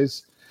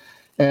oversized.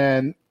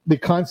 And the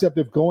concept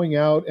of going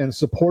out and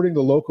supporting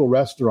the local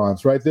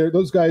restaurants, right there,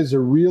 those guys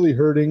are really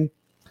hurting.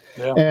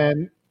 Yeah.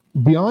 And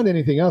beyond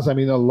anything else, I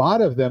mean, a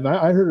lot of them,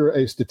 I heard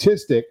a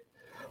statistic,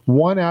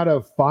 1 out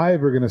of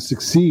 5 are going to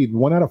succeed.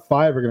 1 out of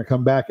 5 are going to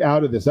come back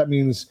out of this. That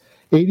means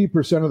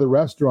 80% of the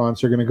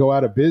restaurants are going to go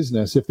out of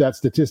business if that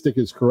statistic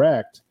is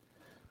correct.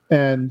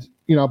 And,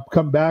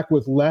 come back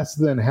with less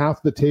than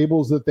half the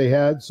tables that they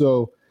had.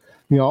 So,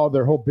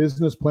 their whole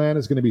business plan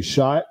is going to be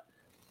shot.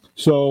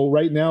 So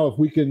right now, if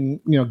we can,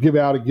 give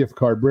out a gift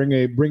card, bring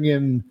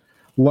in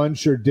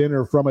lunch or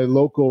dinner from a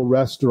local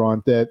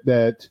restaurant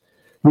that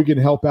we can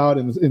help out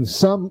in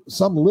some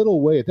little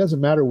way. It doesn't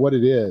matter what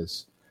it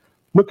is.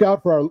 Look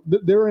out for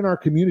they're in our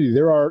community.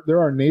 They're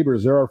our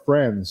neighbors. They're our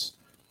friends.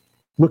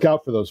 Look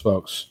out for those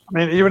folks. I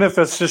mean, even if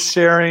it's just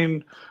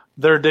sharing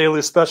their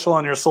daily special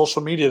on your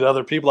social media to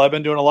other people. I've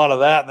been doing a lot of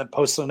that and then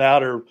posting it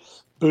out or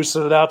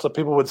boosting it out so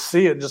people would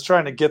see it and just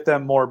trying to get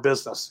them more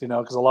business,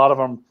 because a lot of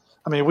them,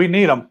 I mean, we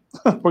need them.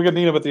 We're going to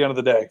need them at the end of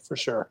the day, for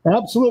sure.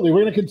 Absolutely.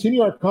 We're going to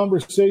continue our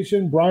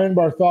conversation. Brian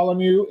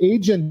Bartholomew,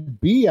 Agent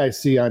B, I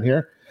see on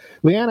here.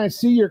 Leanne, I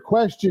see your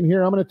question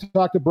here. I'm going to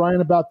talk to Brian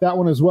about that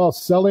one as well.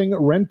 Selling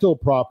rental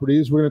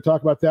properties. We're going to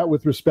talk about that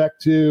with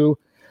respect to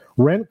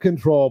rent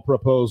control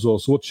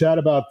proposals. So we'll chat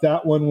about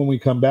that one when we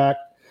come back.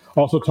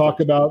 Also talk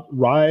about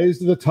rise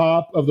to the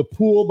top of the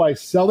pool by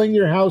selling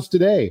your house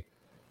today.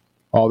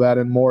 All that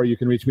and more. You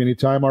can reach me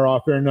anytime. Our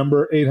off-air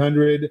number,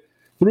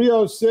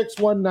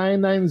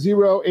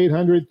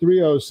 800-306-1990,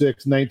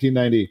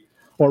 800-306-1990,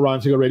 or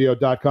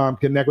RonSiegelRadio.com.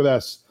 Connect with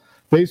us.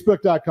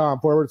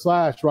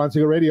 Facebook.com/Ron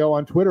Siegel Radio,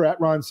 on Twitter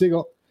 @Ron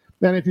Siegel.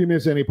 And if you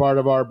miss any part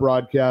of our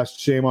broadcast,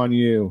 shame on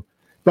you.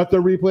 But the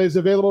replay is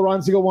available,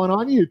 Ron Siegel 1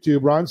 on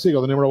YouTube. Ron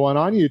Siegel, the number 1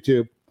 on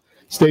YouTube.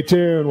 Stay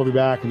tuned. We'll be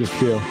back in just a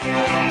few.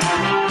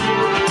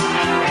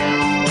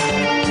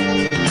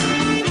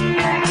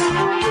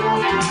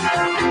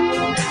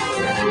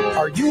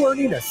 Are you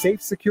earning a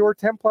safe, secure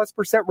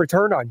 10+%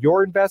 return on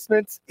your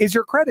investments? Is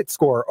your credit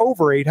score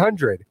over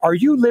 800? Are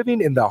you living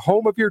in the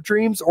home of your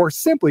dreams or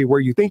simply where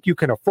you think you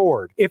can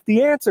afford? If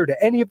the answer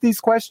to any of these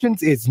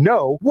questions is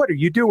no, what are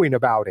you doing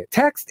about it?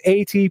 Text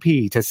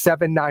ATP to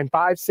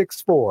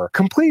 79564.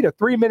 Complete a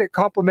 3-minute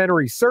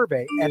complimentary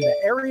survey, and the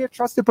area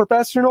trusted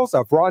professionals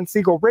of Ron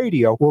Siegel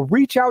Radio will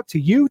reach out to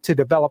you to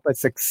develop a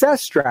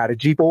success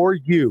strategy for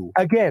you.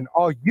 Again,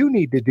 all you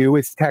need to do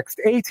is text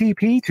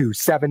ATP to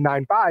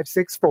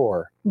 79564.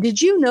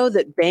 Did you know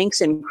that banks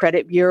and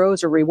credit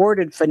bureaus are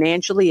rewarded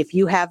financially if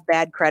you have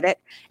bad credit?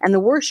 And the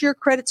worse your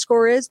credit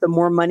score is, the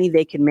more money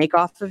they can make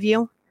off of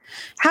you?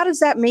 How does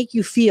that make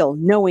you feel,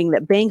 knowing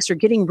that banks are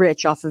getting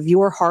rich off of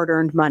your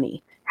hard-earned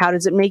money? How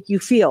does it make you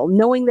feel,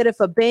 knowing that if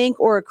a bank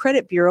or a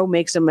credit bureau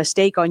makes a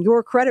mistake on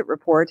your credit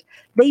report,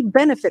 they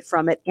benefit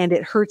from it and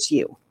it hurts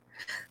you?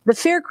 The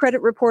Fair Credit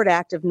Report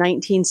Act of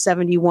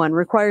 1971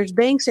 requires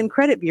banks and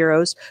credit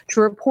bureaus to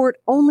report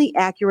only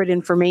accurate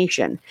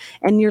information,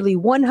 and nearly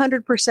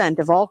 100%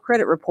 of all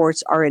credit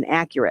reports are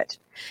inaccurate.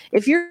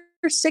 If you're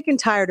sick and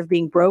tired of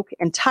being broke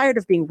and tired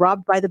of being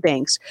robbed by the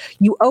banks,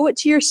 you owe it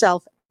to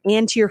yourself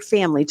and to your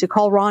family to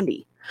call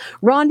Rondi.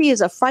 Rondi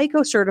is a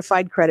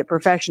FICO-certified credit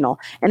professional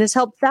and has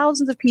helped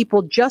thousands of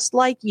people just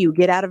like you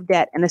get out of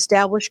debt and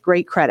establish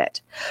great credit.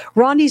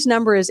 Rondi's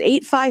number is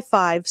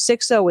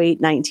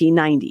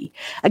 855-608-1990.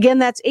 Again,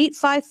 that's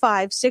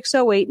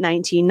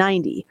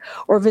 855-608-1990.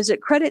 Or visit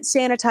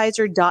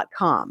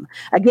creditsanitizer.com.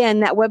 Again,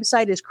 that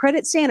website is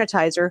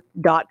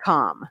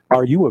creditsanitizer.com.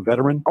 Are you a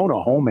veteran, own a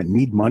home, and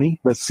need money?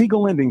 The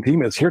Siegel Lending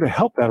Team is here to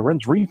help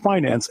veterans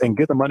refinance and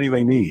get the money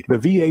they need. The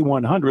VA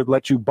 100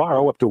 lets you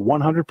borrow up to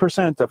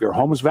 100% of your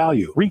home's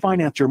value,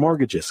 refinance your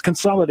mortgages,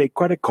 consolidate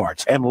credit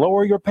cards, and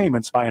lower your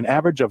payments by an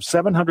average of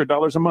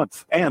 $700 a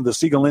month. And the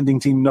Siegel Lending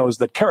Team knows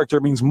that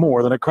character means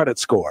more than a credit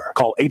score.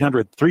 Call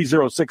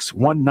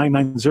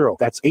 800-306-1990.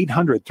 That's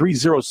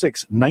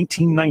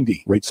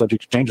 800-306-1990. Rate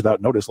subject to change without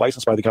notice.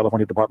 Licensed by the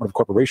California Department of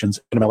Corporations,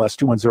 NMLS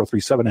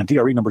 21037, and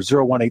DRE number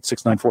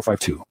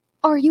 018694552.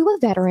 Are you a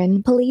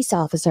veteran, police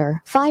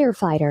officer,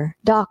 firefighter,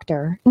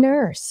 doctor,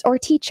 nurse, or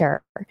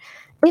teacher?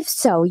 If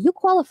so, you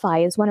qualify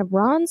as one of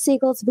Ron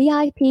Siegel's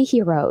VIP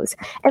heroes,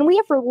 and we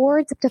have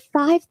rewards up to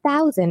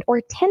 $5,000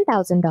 or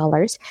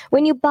 $10,000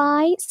 when you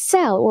buy,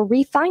 sell, or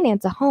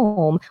refinance a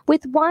home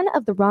with one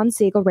of the Ron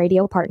Siegel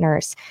Radio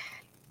partners.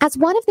 As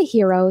one of the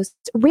heroes,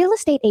 real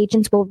estate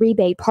agents will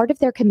rebate part of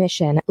their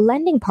commission.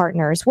 Lending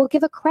partners will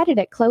give a credit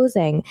at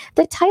closing.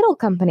 The title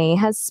company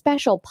has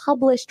special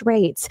published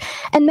rates,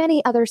 and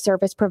many other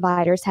service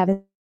providers have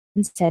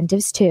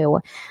incentives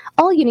too.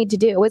 All you need to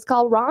do is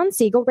call Ron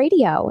Siegel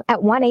Radio at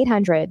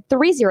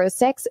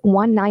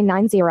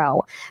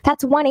 1-800-306-1990.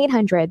 That's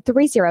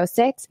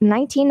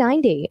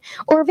 1-800-306-1990.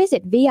 Or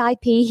visit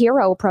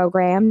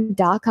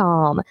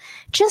VIPHeroProgram.com.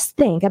 Just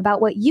think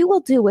about what you will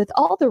do with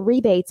all the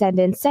rebates and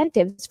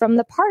incentives from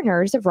the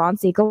partners of Ron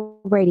Siegel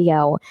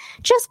Radio.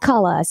 Just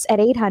call us at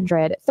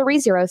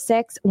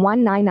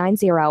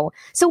 800-306-1990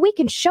 so we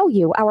can show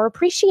you our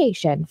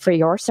appreciation for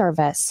your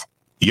service.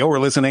 You're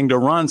listening to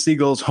Ron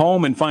Siegel's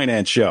Home and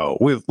Finance Show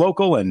with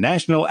local and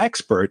national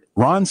expert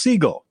Ron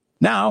Siegel.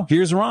 Now,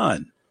 here's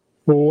Ron.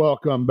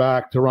 Welcome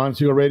back to Ron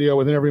Siegel Radio.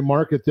 Within every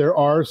market, there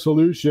are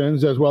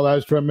solutions as well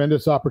as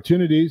tremendous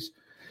opportunities.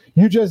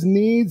 You just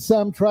need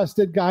some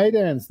trusted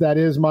guidance. That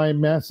is my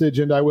message,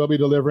 and I will be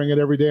delivering it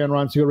every day on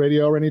Ron Siegel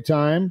Radio or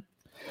anytime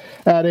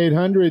at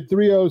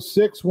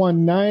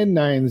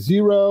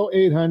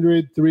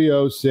 800-306-1990,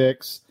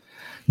 800-306-1990.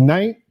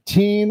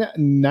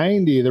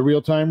 1990, the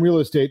real-time real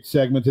estate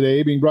segment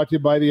today, being brought to you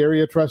by the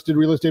area trusted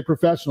real estate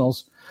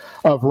professionals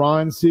of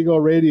Ron Siegel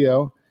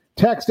Radio.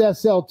 Text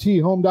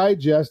SLT Home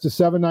Digest to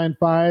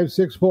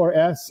 79564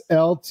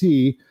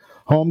 SLT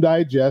Home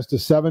Digest to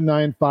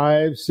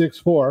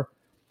 79564.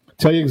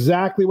 Tell you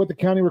exactly what the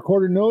county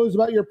recorder knows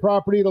about your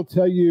property. It'll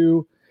tell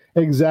you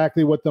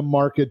exactly what the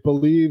market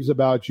believes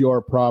about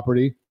your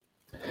property.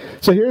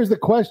 So here's the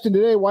question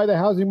today: why the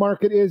housing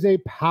market is a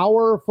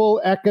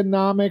powerful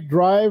economic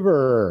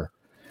driver.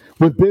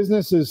 With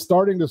businesses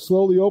starting to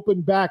slowly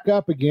open back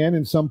up again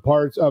in some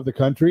parts of the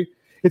country,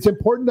 it's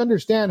important to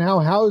understand how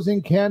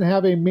housing can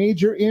have a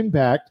major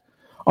impact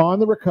on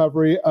the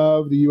recovery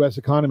of the U.S.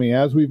 economy.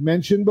 As we've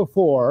mentioned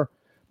before,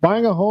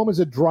 buying a home is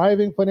a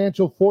driving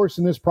financial force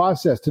in this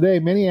process. Today,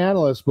 many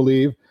analysts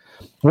believe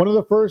one of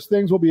the first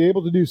things we'll be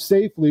able to do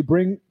safely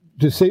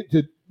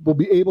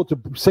be able to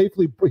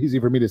safely, easy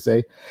for me to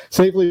say,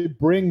 safely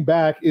bring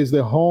back is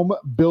the home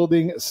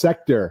building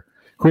sector,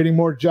 creating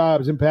more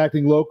jobs,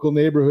 impacting local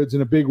neighborhoods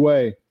in a big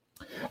way.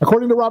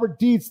 According to Robert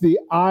Dietz, the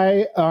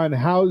Eye on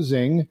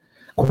Housing,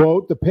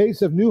 quote, the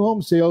pace of new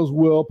home sales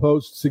will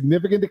post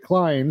significant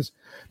declines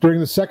during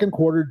the second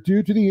quarter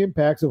due to the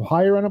impacts of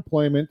higher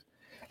unemployment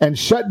and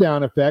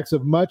shutdown effects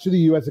of much of the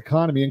U.S.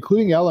 economy,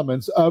 including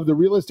elements of the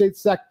real estate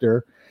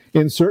sector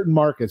in certain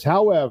markets.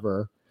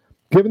 However,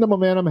 given the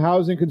momentum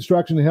housing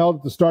construction held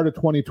at the start of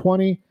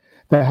 2020,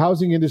 the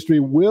housing industry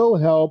will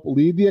help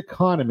lead the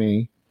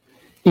economy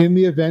in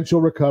the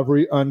eventual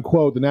recovery,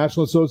 unquote. The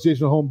National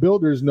Association of Home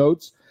Builders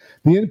notes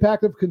the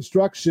impact of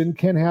construction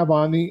can have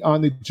on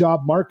the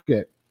job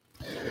market.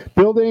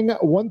 Building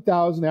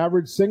 1,000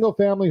 average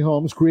single-family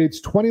homes creates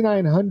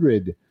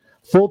 2,900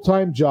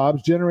 full-time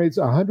jobs, generates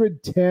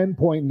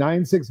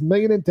 $110.96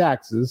 million in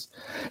taxes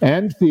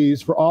and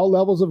fees for all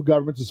levels of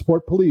government to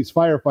support police,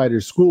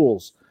 firefighters,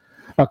 schools,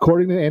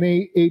 according to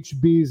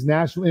NAHB's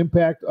National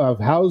Impact of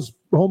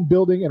Home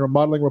Building and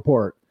Remodeling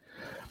Report.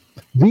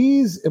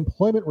 These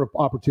employment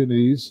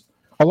opportunities,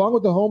 along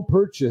with the home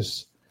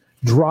purchase,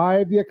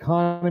 drive the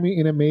economy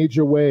in a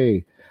major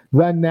way.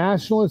 The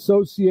National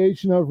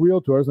Association of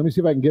Realtors, let me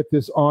see if I can get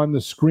this on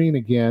the screen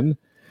again.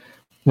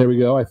 There we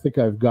go. I think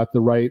I've got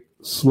the right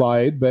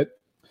slide, but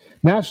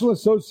National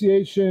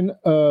Association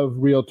of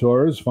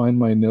Realtors, find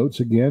my notes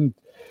again.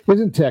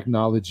 Isn't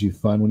technology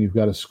fun when you've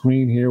got a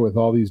screen here with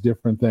all these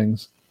different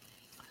things?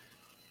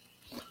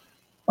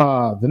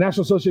 The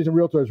National Association of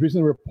Realtors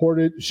recently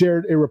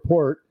shared a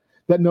report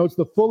that notes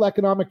the full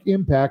economic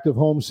impact of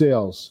home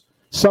sales.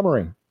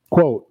 Summary,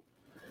 quote,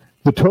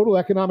 the total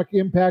economic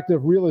impact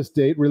of real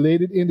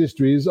estate-related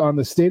industries on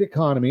the state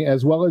economy,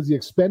 as well as the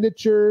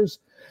expenditures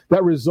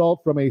that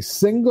result from a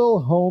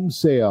single home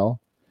sale,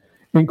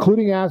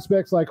 including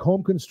aspects like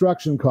home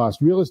construction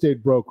costs, real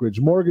estate brokerage,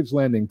 mortgage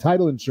lending,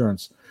 title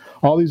insurance,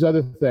 all these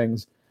other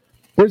things.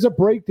 There's a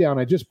breakdown.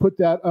 I just put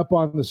that up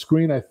on the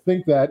screen. I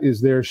think that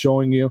is there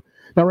showing you.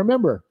 Now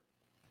remember,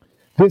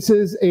 this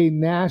is a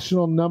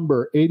national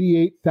number,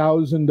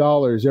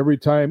 $88,000 every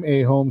time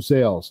a home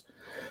sells.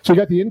 So you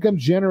got the income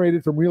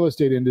generated from real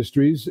estate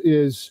industries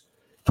is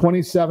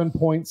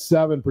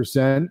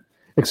 27.7%.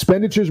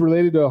 Expenditures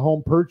related to a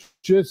home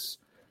purchase,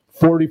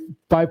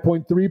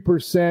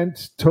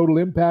 45.3%. Total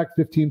impact,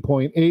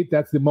 15.8%.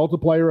 That's the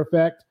multiplier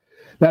effect.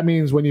 That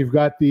means when you've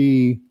got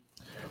the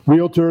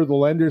realtor, the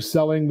lender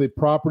selling the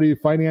property,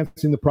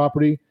 financing the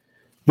property,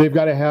 they've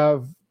got to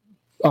have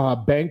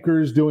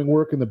bankers doing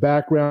work in the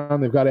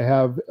background. They've got to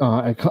have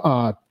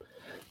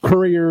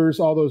couriers,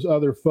 all those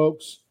other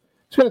folks.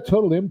 It's got a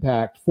total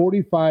impact,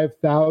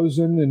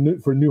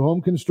 $45,000 for new home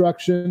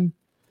construction.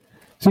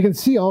 So you can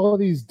see all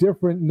of these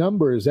different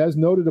numbers, as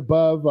noted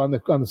above on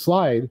the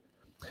slide.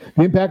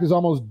 The impact is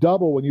almost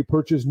double when you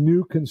purchase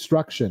new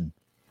construction.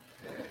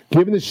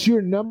 Given the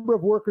sheer number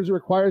of workers it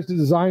requires to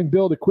design,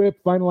 build,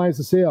 equip, finalize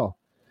the sale.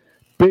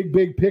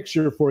 Big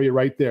picture for you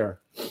right there.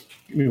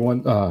 Give me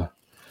one. The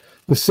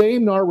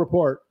same NAR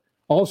report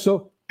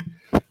also,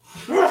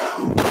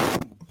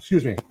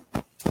 excuse me,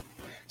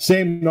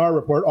 same NAR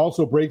report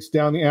also breaks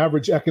down the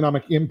average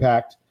economic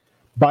impact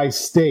by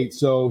state.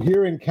 So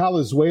here in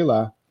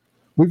Calizuela,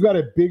 we've got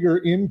a bigger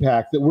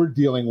impact that we're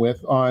dealing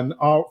with on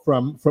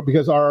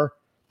because our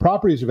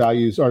properties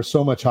values are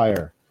so much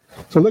higher.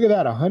 So look at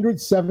that,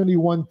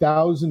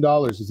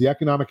 $171,000 is the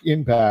economic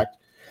impact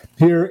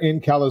here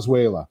in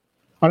Calizuela.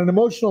 On an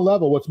emotional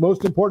level, what's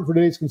most important for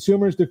today's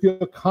consumers to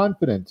feel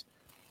confident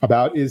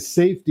about is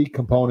safety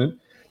component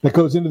that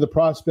goes into the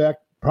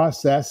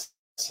process.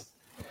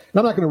 And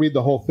I'm not going to read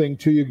the whole thing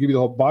to you, give you the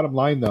whole bottom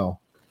line, though,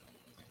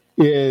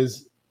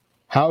 is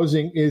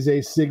housing is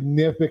a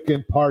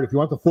significant part. If you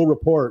want the full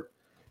report,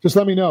 just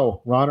let me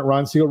know. Ron at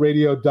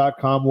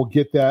ronsiegelradio.com. We'll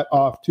get that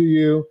off to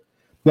you.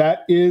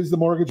 That is the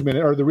Mortgage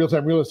Minute, or the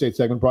Real-Time Real Estate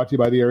segment, brought to you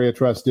by the area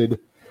trusted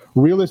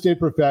real estate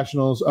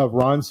professionals of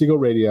Ron Siegel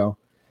Radio.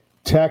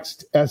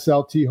 Text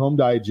SLT Home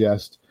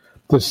Digest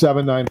to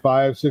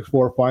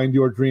 79564. Find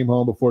your dream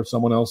home before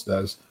someone else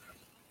does.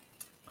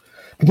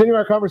 Continue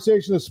our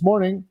conversation this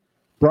morning.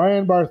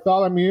 Brian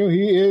Bartholomew,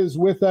 he is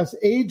with us.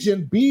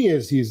 Agent B,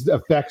 as he's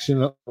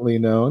affectionately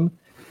known.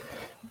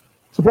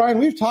 So, Brian,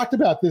 we've talked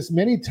about this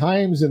many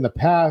times in the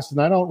past,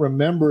 and I don't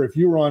remember if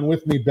you were on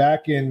with me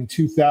back in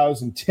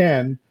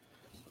 2010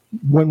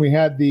 when we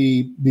had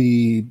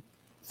the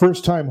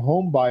first-time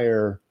home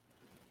buyer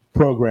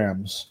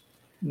programs.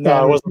 No,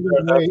 I wasn't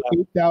there.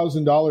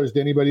 $8,000 to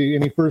anybody,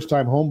 any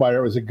first-time home buyer.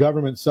 It was a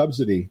government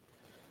subsidy.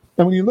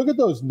 And when you look at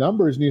those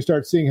numbers and you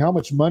start seeing how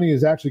much money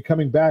is actually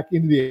coming back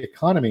into the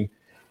economy,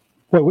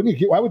 well,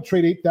 I would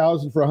trade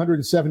 $8,000 for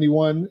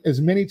 171 as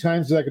many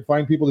times as I could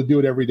find people to do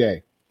it every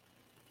day.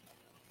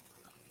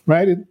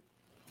 Right? You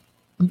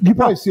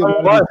probably see a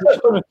lot of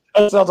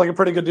that sounds like a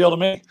pretty good deal to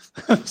me.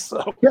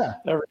 So yeah,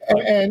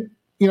 and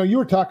you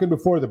were talking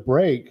before the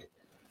break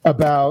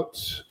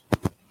about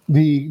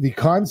the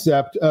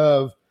concept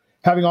of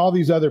having all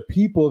these other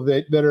people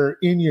that are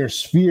in your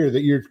sphere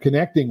that you're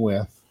connecting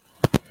with,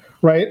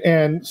 right?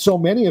 And so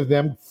many of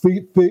them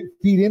feed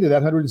into that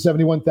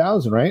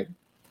 171,000, right?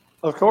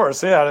 Of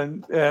course, yeah.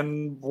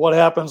 And what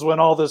happens when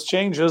all this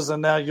changes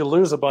and now you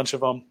lose a bunch of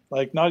them?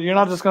 Like, no, you're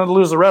not just going to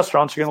lose the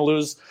restaurants. You're going to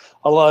lose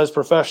a lot of these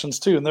professions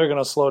too, and they're going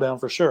to slow down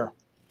for sure.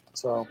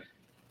 So,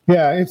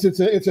 yeah,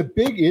 it's a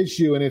big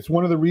issue, and it's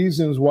one of the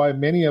reasons why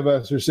many of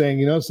us are saying,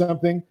 you know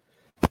something,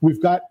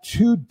 we've got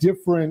two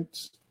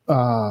different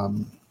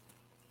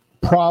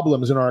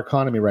problems in our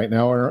economy right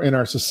now, or in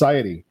our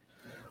society.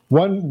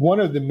 One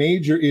of the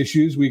major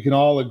issues we can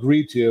all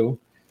agree to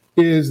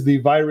is the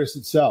virus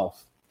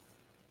itself.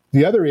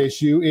 The other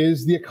issue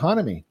is the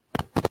economy.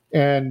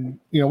 And,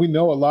 we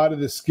know a lot of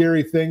the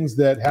scary things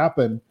that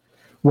happen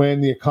when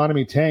the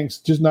economy tanks,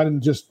 just not in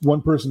just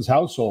one person's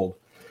household.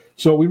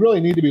 So we really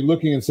need to be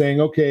looking and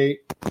saying, okay,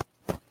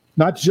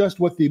 not just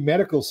what the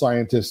medical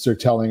scientists are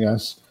telling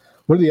us,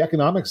 what are the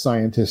economic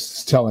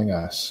scientists telling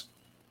us?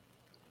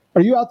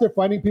 Are you out there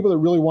finding people that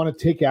really want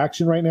to take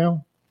action right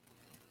now?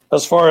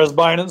 As far as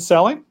buying and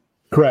selling?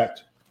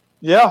 Correct.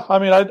 Yeah. I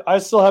mean, I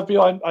still have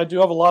people, I do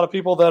have a lot of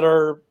people that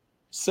are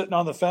sitting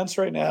on the fence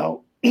right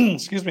now,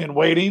 excuse me, and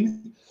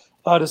waiting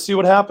to see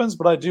what happens.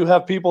 But I do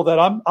have people that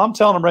I'm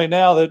telling them right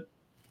now that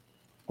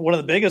one of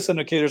the biggest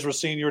indicators we're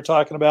seeing, you were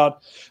talking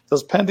about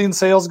those pending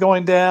sales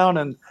going down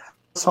and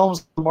this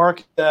homes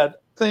market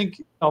that I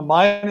think,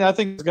 I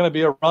think it's going to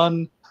be a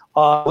run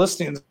on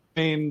listings. I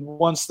mean,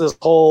 once this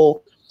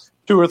whole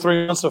 2 or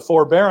 3 months of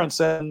forbearance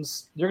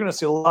ends, you're going to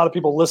see a lot of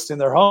people listing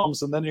their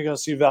homes, and then you're going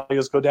to see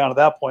values go down at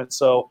that point.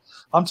 So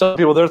I'm telling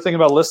people they're thinking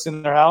about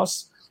listing their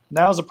house.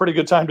 Now is a pretty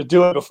good time to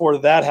do it before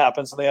that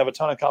happens and they have a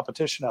ton of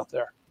competition out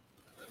there.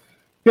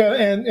 Yeah,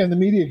 and the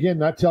media, again,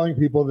 not telling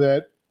people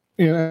that,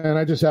 and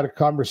I just had a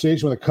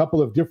conversation with a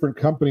couple of different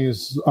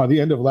companies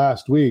the end of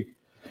last week.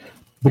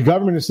 The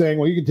government is saying,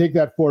 well, you can take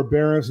that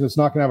forbearance and it's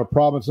not going to have a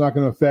problem. It's not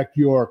going to affect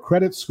your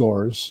credit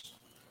scores,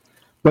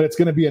 but it's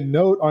going to be a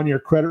note on your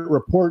credit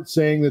report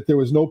saying that there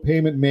was no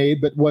payment made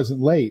but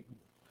wasn't late.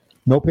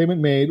 No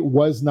payment made,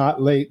 was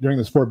not late during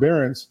this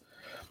forbearance.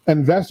 And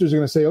investors are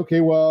going to say,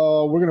 okay,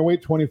 well, we're going to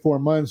wait 24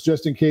 months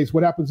just in case.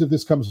 What happens if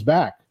this comes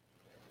back?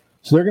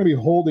 So they're going to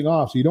be holding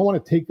off. So you don't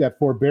want to take that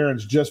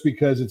forbearance just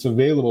because it's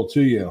available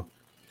to you.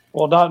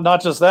 Well,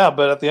 not just that,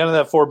 but at the end of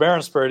that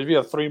forbearance period, if you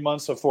have 3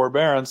 months of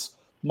forbearance,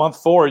 month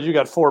 4, you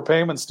got 4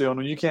 payments due. And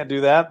when you can't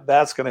do that,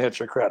 that's going to hit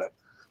your credit.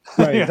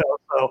 Right.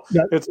 So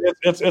yeah.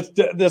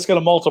 It's going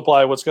to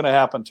multiply what's going to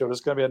happen to it.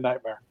 It's going to be a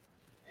nightmare.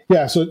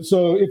 Yeah. So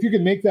if you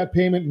can make that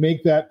payment,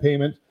 make that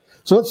payment.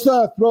 So let's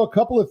throw a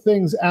couple of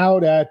things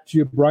out at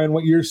you, Brian,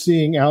 what you're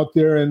seeing out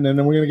there. And then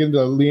we're going to get into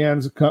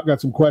Leanne's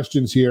got some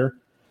questions here.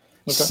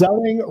 Okay.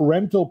 Selling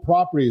rental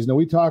properties. Now,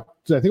 we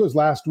talked, I think it was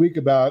last week,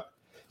 about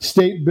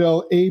State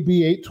Bill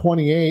AB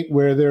 828,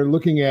 where they're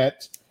looking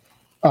at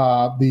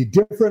the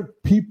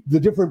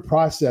different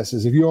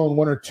processes. If you own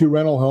 1 or 2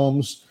 rental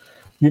homes,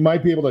 you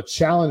might be able to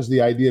challenge the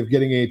idea of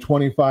getting a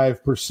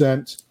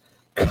 25%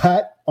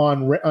 cut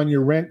on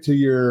your rent to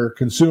your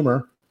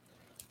consumer.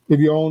 If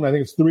you own, I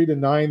think it's 3 to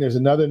 9, there's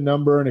another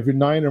number. And if you're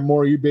 9 or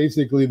more, you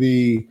basically,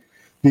 the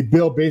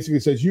bill basically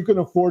says you can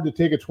afford to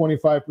take a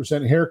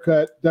 25%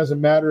 haircut. Doesn't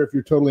matter if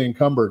you're totally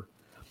encumbered.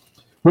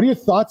 What are your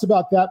thoughts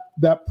about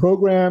that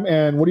program?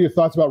 And what are your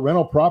thoughts about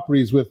rental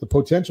properties with the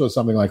potential of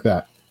something like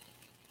that?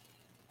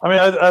 I mean,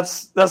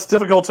 that's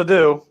difficult to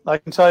do. I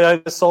can tell you, I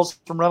just sold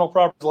some rental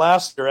properties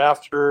last year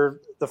after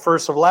the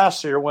first of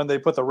last year when they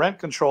put the rent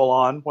control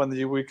on, when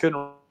we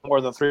couldn't more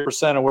than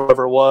 3% or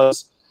whatever it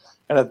was.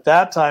 And at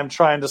that time,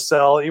 trying to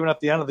sell, even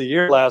at the end of the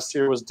year last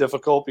year, was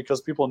difficult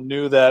because people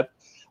knew that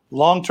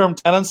long-term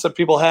tenants that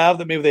people have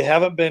that maybe they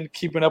haven't been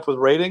keeping up with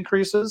rate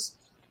increases,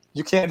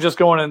 you can't just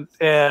go in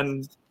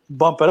and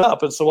bump it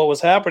up. And so what was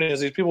happening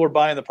is these people were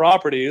buying the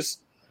properties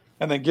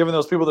and then giving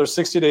those people their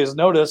 60 days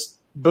notice,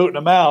 booting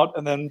them out,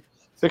 and then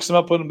fixing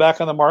them up, putting them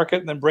back on the market,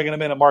 and then bringing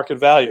them in at market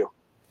value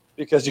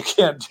because you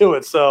can't do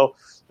it. So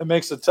it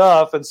makes it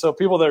tough. And so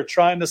people that are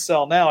trying to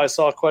sell now, I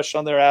saw a question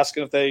on there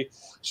asking if they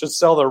should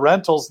sell their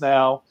rentals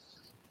now.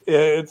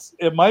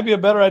 It might be a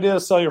better idea to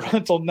sell your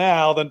rental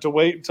now than to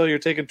wait until you're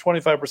taking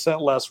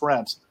 25% less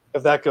rent.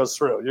 If that goes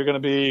through, you're going to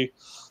be,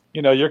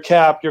 your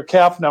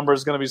cap number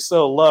is going to be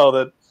so low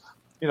that,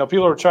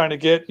 people are trying to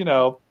get,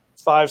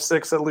 5,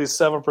 6, at least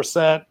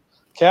 7%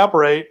 cap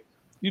rate.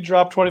 You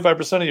drop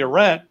 25% of your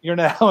rent, you're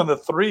now in the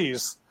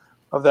 3s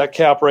of that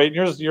cap rate,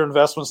 and your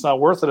investment's not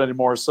worth it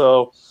anymore.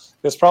 So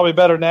it's probably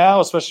better now,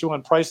 especially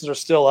when prices are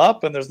still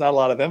up and there's not a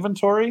lot of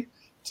inventory,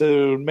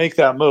 to make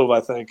that move, I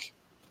think.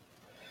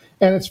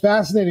 And it's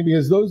fascinating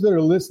because those that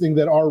are listening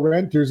that are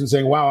renters and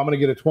saying, wow, I'm going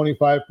to get a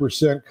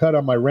 25% cut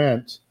on my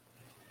rent.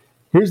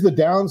 Here's the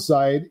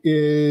downside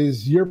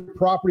is your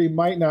property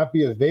might not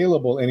be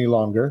available any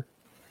longer.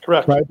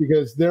 Correct. Right?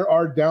 Because there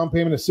are down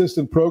payment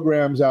assistance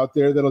programs out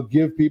there that'll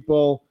give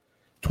people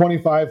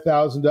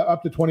 $25,000 to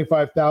up to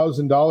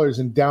 $25,000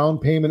 in down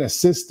payment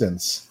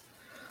assistance.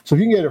 So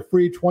if you can get a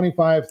free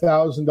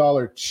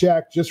 $25,000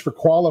 check just for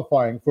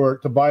qualifying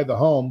to buy the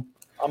home,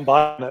 I'm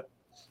buying it.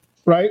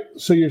 Right?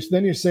 So you're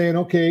saying,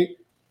 okay,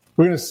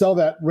 We're going to sell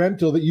that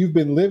rental that you've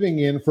been living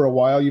in for a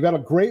while. You've got a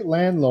great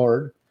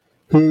landlord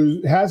who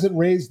hasn't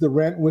raised the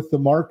rent with the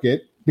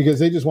market because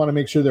they just want to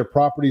make sure their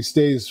property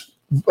stays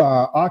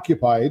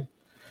occupied.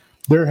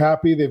 They're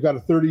happy. They've got a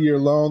 30-year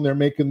loan. They're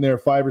making their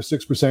 5 or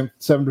 6%,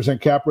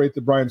 7% cap rate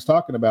that Brian's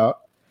talking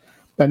about.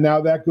 And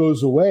now that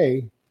goes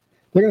away.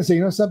 They're going to say,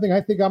 you know something, I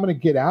think I'm going to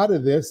get out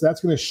of this.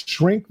 That's going to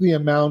shrink the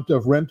amount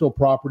of rental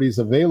properties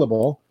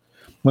available.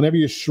 Whenever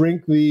you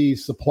shrink the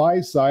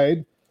supply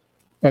side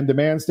and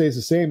demand stays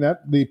the same,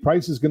 that the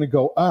price is going to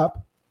go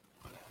up.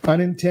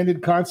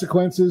 Unintended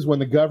consequences when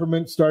the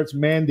government starts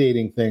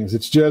mandating things.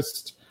 It's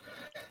just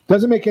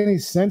doesn't make any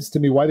sense to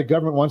me why the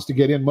government wants to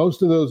get in.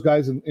 Most of those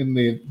guys in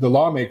the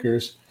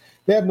lawmakers,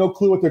 they have no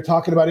clue what they're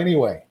talking about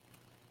anyway,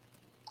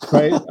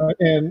 right?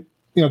 And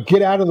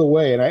get out of the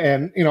way.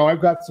 And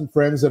I've got some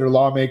friends that are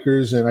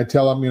lawmakers, and I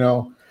tell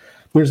them,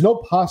 there's no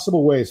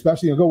possible way,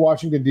 especially go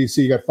Washington,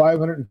 D.C. You got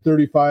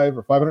 535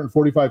 or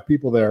 545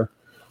 people there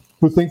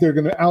who think they're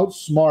going to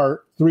outsmart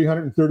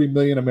 330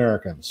 million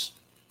Americans.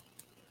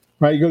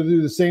 Right, you go to do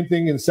the same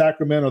thing in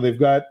Sacramento. They've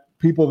got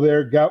people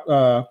there.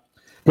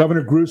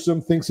 Governor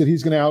Newsom thinks that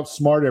he's going to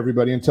outsmart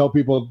everybody and tell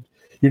people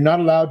you're not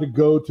allowed to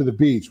go to the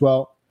beach.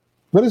 Well,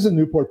 what is the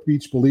Newport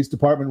Beach Police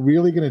Department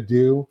really going to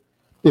do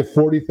if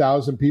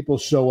 40,000 people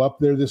show up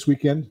there this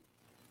weekend?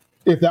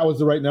 If that was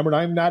the right number,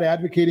 and I'm not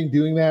advocating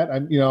doing that.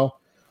 I'm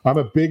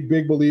a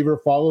big believer.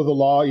 Follow the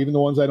law, even the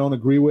ones I don't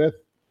agree with.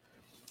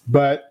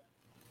 But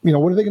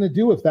what are they going to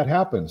do if that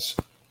happens?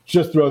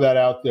 Just throw that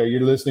out there.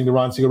 You're listening to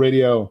Ron Siegel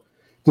Radio,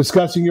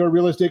 discussing your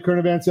real estate current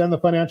events and the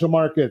financial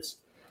markets.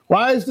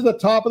 Rise to the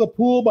top of the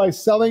pool by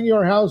selling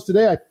your house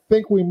today. I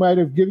think we might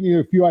have given you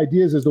a few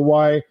ideas as to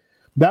why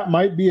that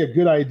might be a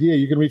good idea.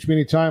 You can reach me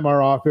anytime.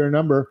 Our off-air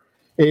number,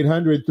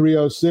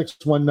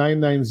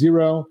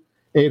 800-306-1990,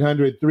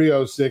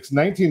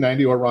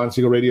 800-306-1990, or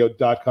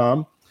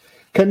ronsiegelradio.com.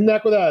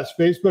 Connect with us,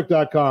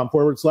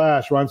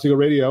 facebook.com/Ron Siegel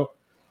Radio.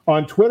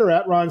 On Twitter,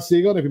 @Ron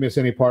Siegel. And if you miss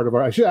any part of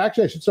I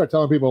should start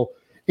telling people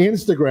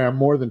Instagram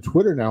more than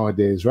Twitter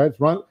nowadays, right? It's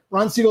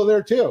Ron Siegel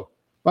there too.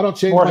 I don't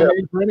change my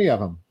name for any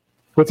of them.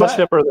 What's much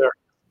hipper there?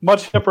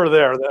 Much hipper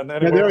there than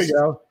anyone there we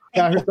go.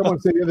 Yeah, I heard someone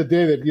say the other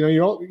day that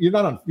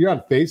you're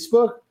on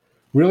Facebook.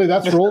 Really,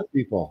 that's for old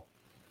people.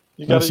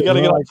 You got to get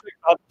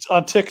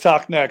on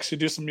TikTok next. You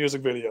do some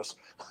music videos.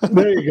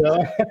 There you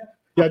go.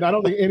 Yeah, I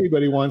don't think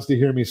anybody wants to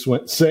hear me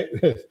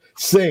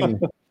sing.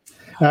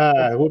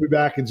 We'll be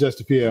back in just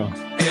a few.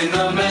 In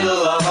the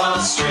middle of our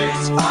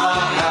street,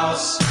 our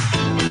house. In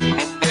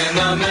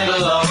the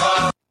middle of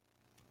our...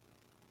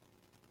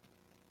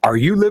 Are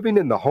you living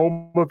in the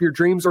home of your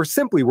dreams or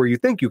simply where you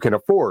think you can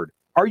afford?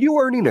 Are you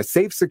earning a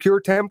safe,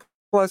 secure 10+%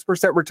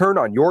 return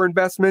on your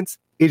investments?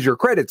 Is your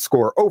credit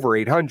score over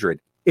 800?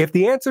 If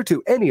the answer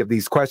to any of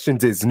these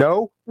questions is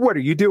no, what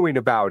are you doing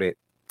about it?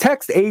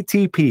 Text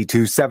ATP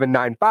to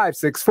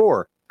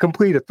 79564.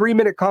 Complete a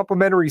 3-minute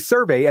complimentary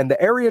survey, and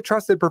the area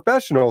trusted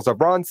professionals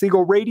of Ron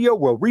Siegel Radio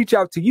will reach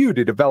out to you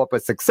to develop a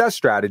success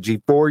strategy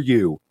for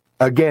you.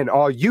 Again,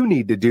 all you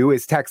need to do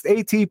is text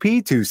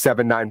ATP to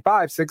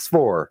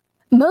 79564.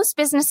 Most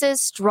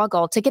businesses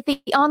struggle to get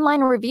the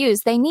online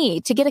reviews they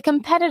need to get a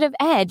competitive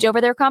edge over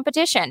their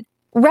competition.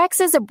 Rex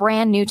is a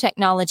brand new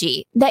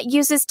technology that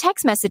uses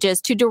text messages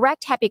to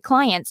direct happy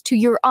clients to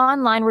your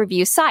online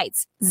review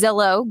sites,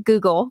 Zillow,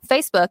 Google,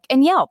 Facebook,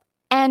 and Yelp,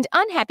 and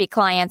unhappy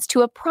clients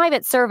to a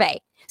private survey,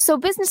 so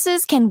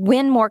businesses can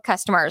win more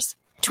customers.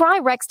 Try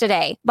Rex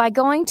today by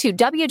going to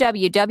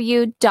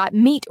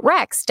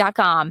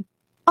www.meetrex.com.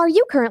 Are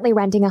you currently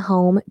renting a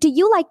home? Do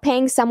you like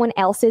paying someone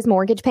else's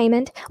mortgage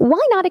payment?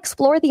 Why not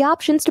explore the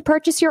options to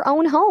purchase your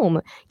own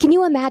home? Can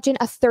you imagine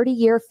a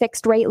 30-year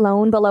fixed-rate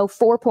loan below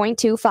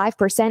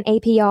 4.25%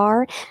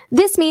 APR?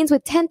 This means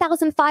with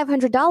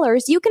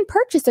 $10,500, you can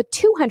purchase a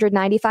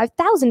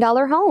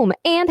 $295,000 home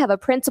and have a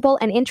principal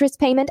and interest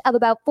payment of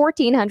about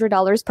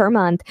 $1,400 per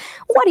month.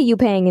 What are you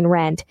paying in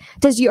rent?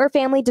 Does your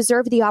family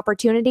deserve the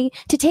opportunity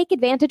to take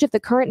advantage of the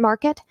current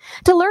market?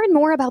 To learn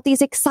more about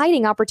these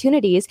exciting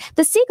opportunities,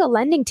 the Siegel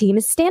Lending team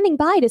is standing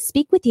by to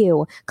speak with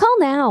you. Call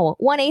now,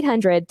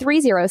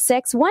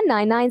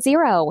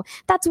 1-800-306-1990.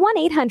 That's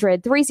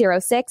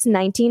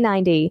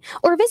 1-800-306-1990.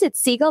 Or visit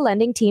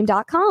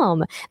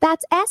SiegelLendingTeam.com.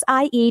 That's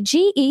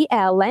SIEGEL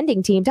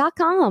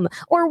LendingTeam.com.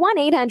 Or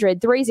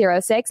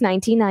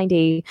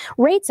 1-800-306-1990.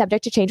 Rate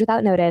subject to change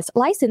without notice.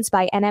 Licensed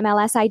by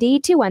NMLS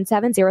ID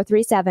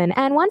 217037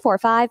 and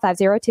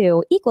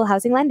 145502. Equal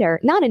housing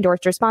lender. Not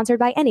endorsed or sponsored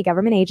by any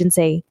government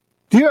agency.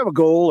 Do you have a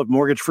goal of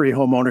mortgage-free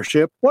home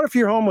ownership? What if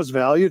your home was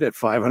valued at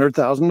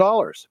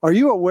 $500,000? Are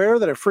you aware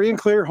that a free and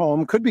clear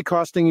home could be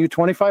costing you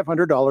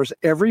 $2,500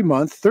 every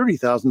month,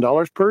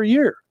 $30,000 per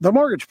year? The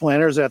mortgage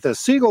planners at the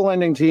Siegel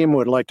Lending Team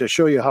would like to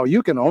show you how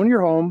you can own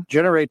your home,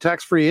 generate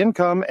tax-free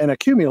income, and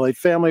accumulate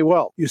family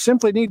wealth. You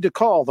simply need to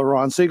call the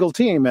Ron Siegel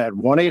team at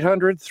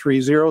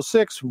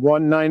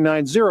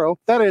 1-800-306-1990.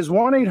 That is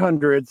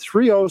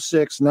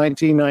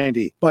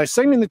 1-800-306-1990. By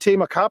sending the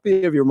team a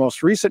copy of your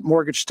most recent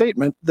mortgage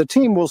statement, the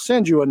team will send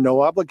send you a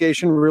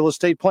no-obligation real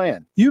estate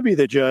plan. You be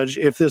the judge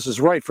if this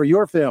is right for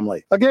your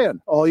family. Again,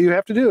 all you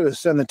have to do is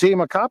send the team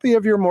a copy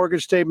of your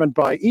mortgage statement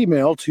by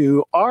email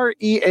to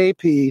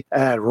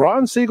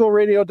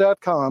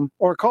reap@ronsiegelradio.com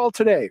or call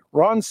today.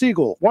 Ron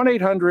Siegel,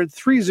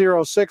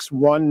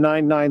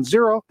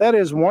 1-800-306-1990. That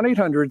is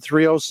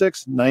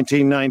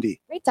 1-800-306-1990.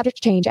 Rate subject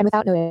to change and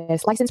without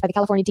notice. Licensed by the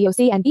California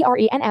DOC and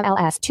BRE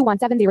NMLS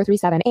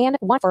 217037 and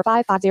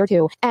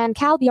 145502 and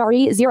Cal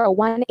BRE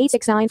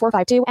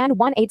 01869452 and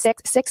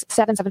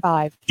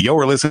 1866775.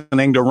 You're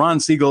listening to Ron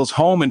Siegel's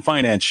Home and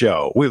Finance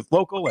Show with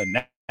local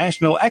and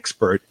national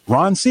expert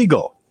Ron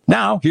Siegel.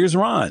 Now, here's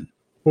Ron.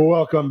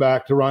 Welcome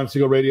back to Ron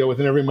Siegel Radio.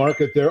 Within every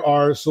market, there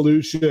are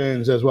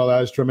solutions as well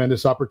as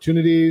tremendous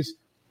opportunities.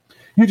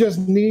 You just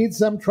need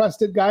some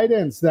trusted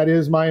guidance. That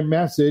is my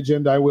message,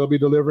 and I will be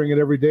delivering it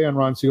every day on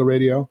Ron Siegel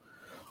Radio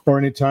or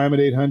anytime at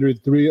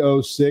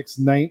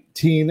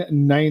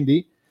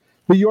 800-306-1990.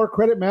 The Your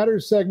Credit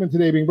Matters segment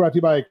today being brought to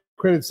you by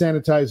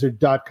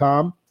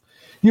CreditSanitizer.com.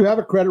 You have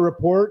a credit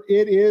report.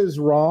 It is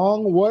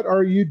wrong. What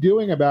are you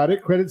doing about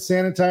it? Credit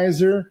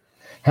Sanitizer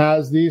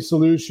has these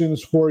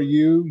solutions for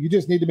you. You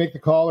just need to make the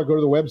call or go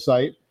to the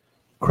website,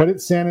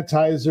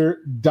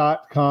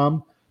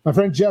 CreditSanitizer.com. My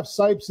friend Jeff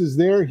Sipes is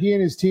there. He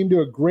and his team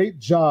do a great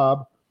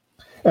job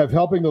of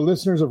helping the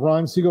listeners of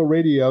Ron Siegel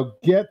Radio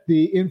get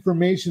the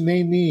information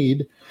they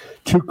need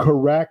to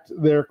correct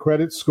their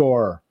credit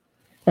score.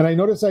 And I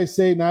notice I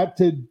say not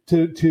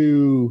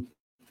to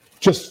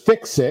just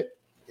fix it,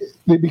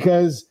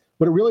 because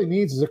what it really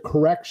needs is a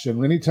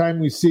correction. Anytime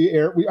we see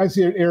error, I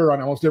see an error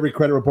on almost every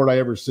credit report I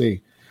ever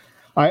see.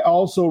 I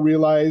also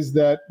realize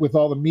that with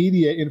all the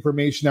media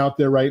information out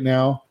there right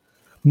now,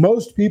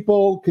 most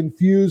people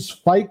confuse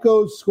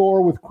FICO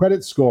score with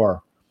credit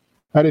score.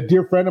 I had a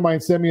dear friend of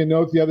mine send me a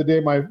note the other day.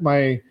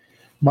 My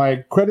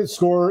credit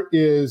score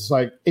is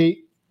like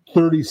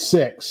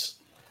 836.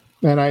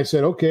 And I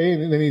said, okay.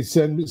 And then he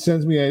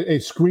sends me a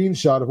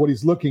screenshot of what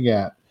he's looking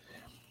at.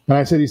 And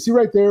I said, you see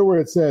right there where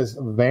it says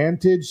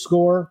Vantage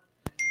score?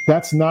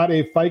 That's not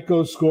a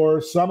FICO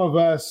score. Some of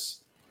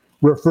us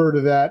refer to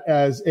that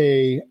as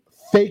a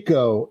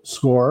FACO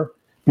score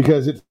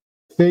because it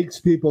fakes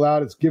people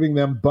out. It's giving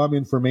them bum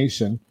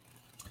information.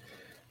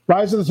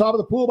 Rise to the top of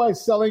the pool by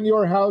selling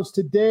your house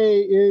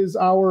today is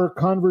our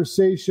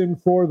conversation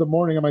for the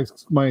morning. And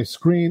my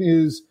screen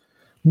is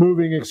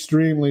moving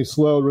extremely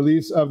slow.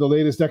 Release of the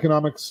latest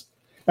Economic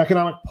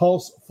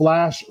Pulse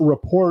Flash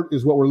report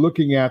is what we're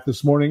looking at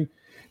this morning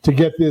to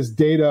get this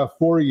data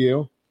for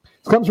you.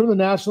 It comes from the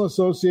National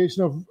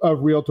Association of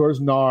Realtors,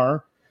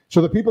 NAR.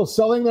 So the people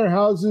selling their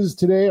houses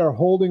today are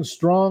holding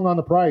strong on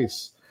the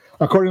price.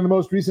 According to the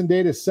most recent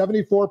data,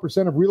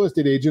 74% of real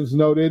estate agents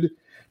noted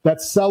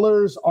that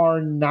sellers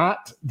are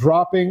not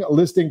dropping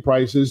listing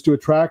prices to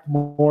attract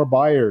more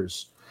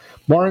buyers.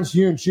 Lawrence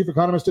Yoon, chief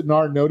economist at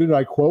NAR, noted,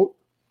 I quote,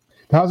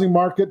 the housing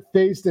market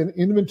faced an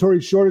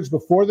inventory shortage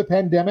before the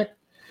pandemic.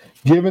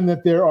 Given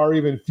that there are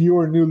even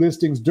fewer new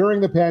listings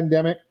during the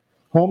pandemic,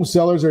 home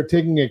sellers are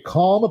taking a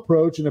calm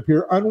approach and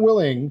appear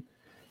unwilling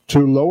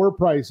to lower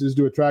prices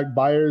to attract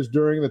buyers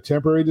during the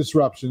temporary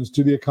disruptions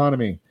to the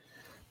economy.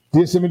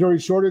 This inventory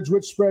shortage,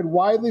 which spread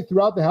widely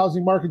throughout the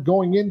housing market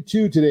going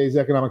into today's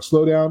economic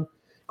slowdown,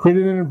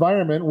 created an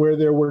environment where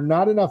there were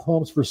not enough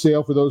homes for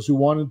sale for those who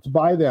wanted to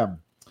buy them.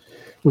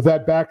 With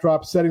that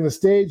backdrop setting the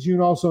stage,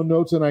 Yoon also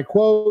notes, and I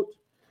quote,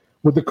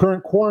 with the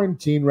current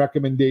quarantine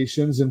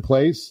recommendations in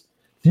place,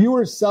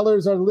 fewer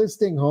sellers are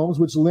listing homes,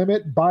 which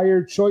limit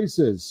buyer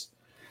choices.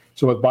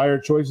 So with buyer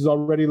choices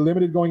already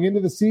limited going into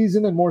the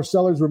season and more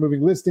sellers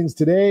removing listings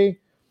today,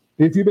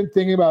 if you've been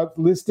thinking about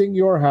listing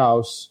your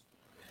house,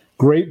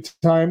 great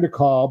time to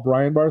call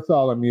Brian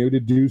Bartholomew to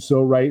do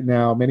so right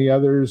now. Many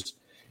others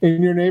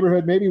in your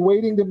neighborhood may be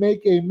waiting to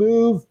make a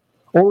move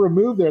or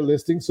remove their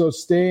listing, so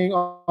staying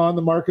on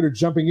the market or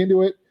jumping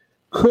into it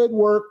could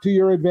work to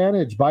your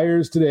advantage.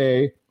 Buyers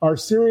today are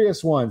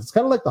serious ones. It's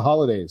kind of like the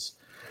holidays,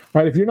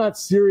 right? If you're not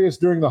serious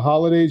during the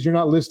holidays, you're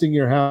not listing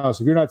your house.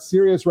 If you're not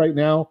serious right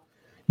now,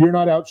 you're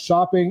not out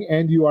shopping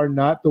and you are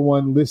not the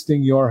one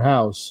listing your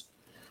house.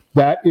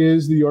 That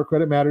is the Your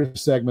Credit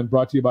Matters segment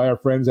brought to you by our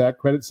friends at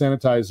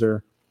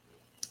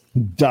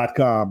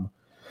CreditSanitizer.com.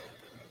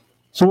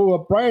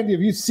 So, Brian, have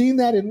you seen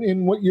that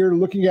in what you're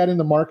looking at in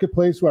the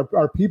marketplace?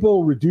 Are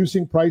people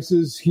reducing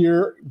prices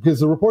here? Because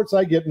the reports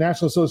I get,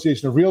 National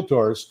Association of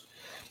Realtors,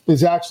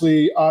 is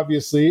actually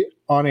obviously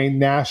on a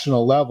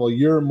national level.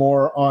 You're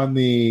more on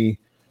the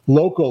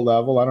local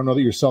level. I don't know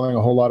that you're selling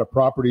a whole lot of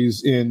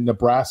properties in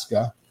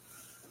Nebraska,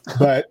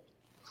 but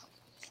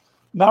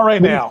not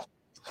right now.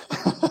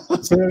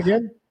 Say that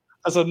again?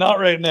 I said not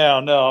right now.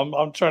 No,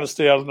 I'm trying to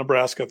stay out of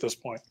Nebraska at this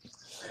point.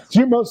 So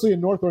you're mostly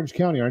in North Orange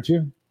County, aren't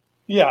you?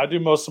 Yeah, I do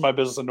most of my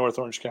business in North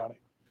Orange County.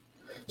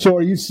 So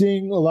are you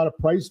seeing a lot of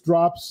price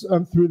drops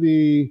through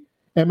the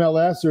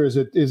MLS, or is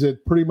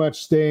it pretty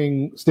much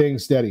staying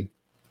steady?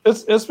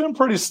 It's been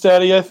pretty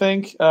steady, I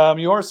think.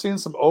 You are seeing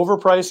some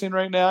overpricing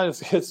right now.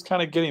 It's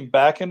kind of getting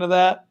back into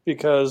that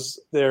because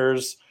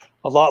there's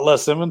a lot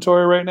less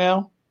inventory right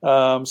now.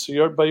 But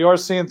you are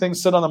seeing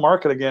things sit on the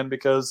market again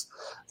because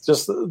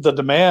just the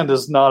demand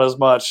is not as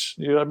much.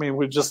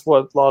 We just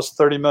lost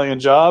 30 million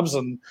jobs,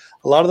 and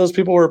a lot of those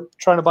people were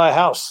trying to buy a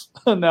house,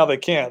 and now they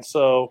can't.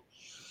 So,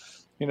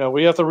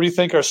 we have to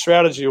rethink our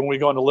strategy when we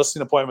go into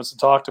listing appointments and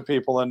talk to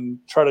people and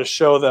try to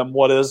show them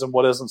what is and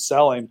what isn't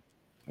selling.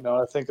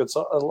 I think it's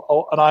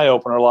an eye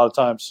opener a lot of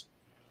times.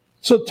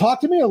 So talk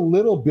to me a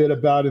little bit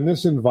about in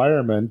this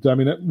environment.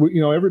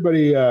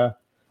 Everybody,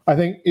 I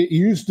think it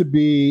used to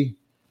be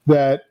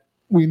that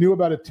we knew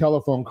about a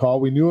telephone call.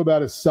 We knew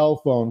about a cell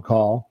phone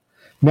call.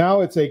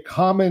 Now it's a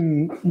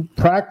common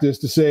practice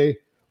to say,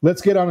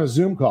 let's get on a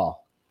Zoom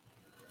call.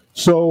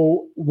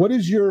 So what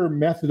is your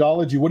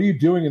methodology? What are you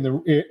doing in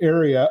the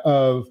area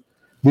of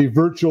the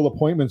virtual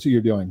appointments that you're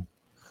doing?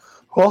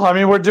 Well,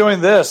 we're doing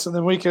this, and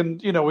then we can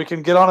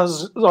get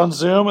on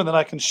Zoom, and then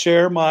I can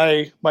share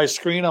my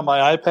screen on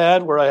my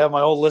iPad where I have my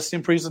old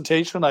listing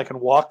presentation. I can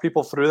walk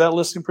people through that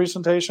listing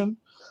presentation.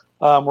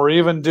 We're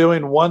even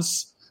doing,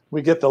 once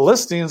we get the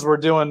listings, we're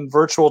doing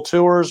virtual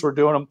tours. We're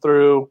doing them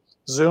through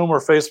Zoom or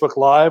Facebook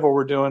Live, or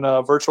we're doing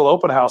virtual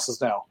open houses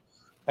now.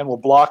 And we'll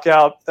block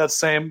out that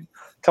same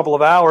couple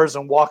of hours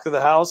and walk through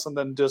the house, and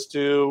then just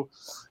do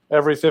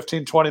every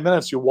 15, 20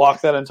 minutes, you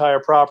walk that entire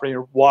property,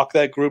 you walk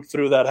that group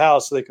through that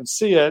house so they can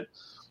see it.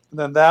 And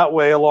then that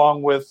way,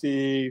 along with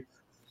the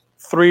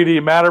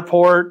 3D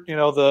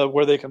Matterport,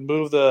 where they can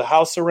move the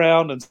house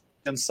around and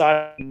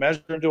inside and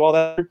measure and do all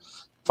that,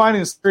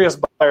 finding serious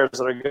buyers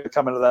that are going to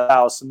come into the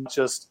house, and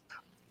just,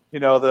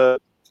 the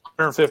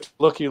 150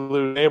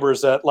 looky-loo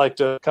neighbors that like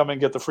to come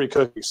and get the free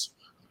cookies.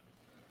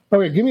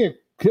 Okay,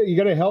 you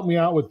got to help me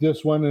out with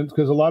this one,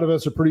 because a lot of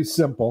us are pretty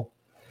simple.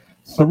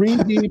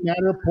 3D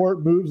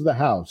Matterport moves the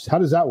house. How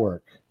does that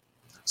work?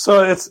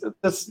 So it's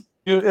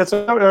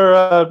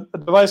a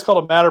device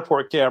called a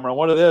Matterport camera. And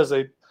what it is,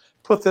 they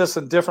put this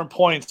in different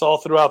points all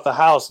throughout the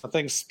house. The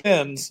thing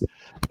spins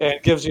and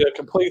gives you a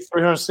complete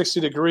 360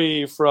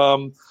 degree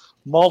from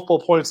multiple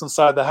points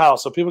inside the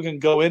house. So people can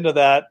go into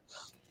that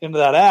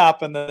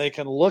app, and then they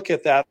can look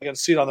at that. They can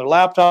see it on their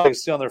laptop, they can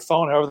see it on their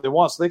phone, however they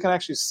want. So they can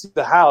actually see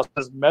the house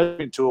as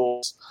measuring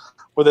tools,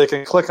 where they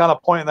can click on a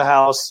point in the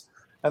house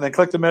and then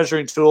click the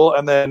measuring tool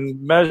and then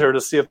measure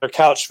to see if their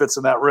couch fits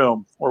in that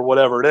room or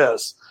whatever it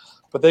is.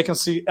 But they can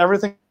see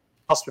everything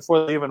else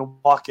before they even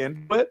walk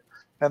into it.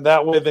 And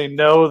that way they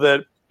know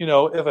that,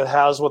 if it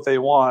has what they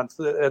want,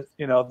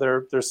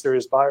 they're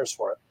serious buyers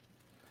for it.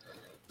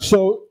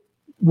 So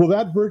will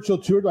that virtual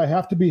tour, do I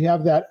have to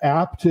have that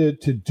app to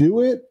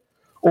do it?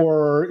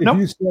 Or if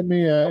you send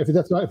me,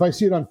 if I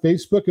see it on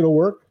Facebook, it'll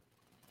work?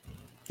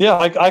 Yeah,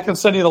 I can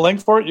send you the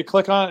link for it. You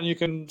click on it, and you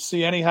can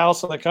see any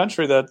house in the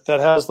country that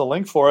has the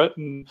link for it.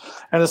 And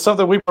it's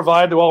something we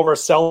provide to all of our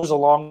sellers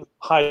along with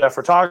high-def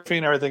photography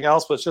and everything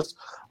else, but it's just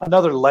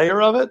another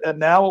layer of it. And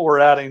now what we're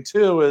adding,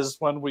 too, is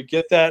when we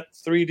get that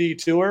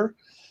 3D tour,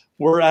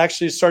 we're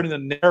actually starting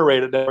to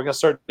narrate it. We're going to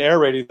start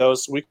narrating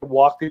those so we can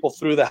walk people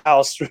through the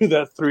house through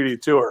that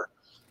 3D tour.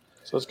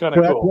 So it's kind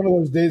of cool. That's one of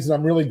those days that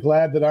I'm really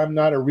glad that I'm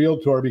not a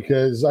realtor,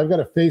 because I've got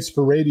a face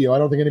for radio. I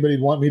don't think anybody'd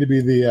want me to be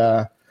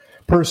the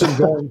person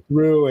going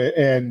through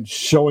and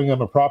showing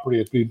them a property.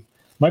 It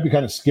might be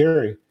kind of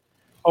scary.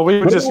 Oh, we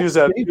would just use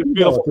that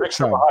beautiful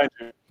picture behind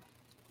you.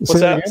 What's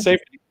that?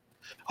 Safety?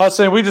 I was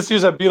saying we just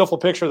use that beautiful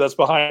picture that's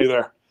behind you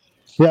there.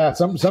 Yeah,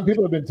 some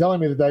people have been telling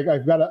me that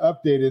I've got to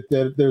update it,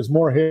 that there's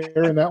more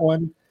hair in that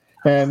one,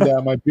 and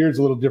my beard's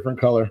a little different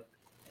color.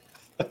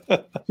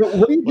 So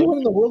what are you doing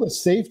in the world of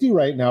safety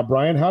right now,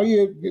 Brian?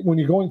 When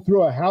you're going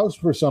through a house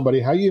for somebody,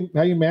 how you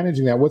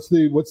managing that? What's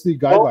the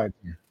guideline?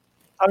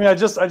 Well, I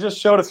just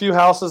showed a few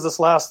houses this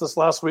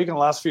last week and the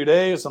last few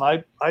days,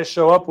 and I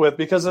show up with,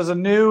 because there's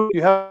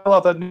you have to fill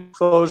out that new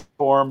disclosure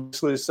form,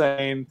 basically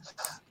saying,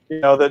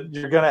 that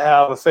you're going to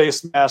have a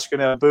face mask, you're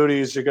going to have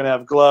booties, you're going to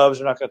have gloves,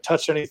 you're not going to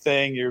touch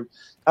anything, you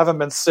haven't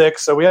been sick.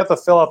 So we have to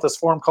fill out this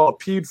form called a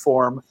PED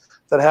form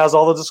that has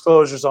all the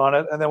disclosures on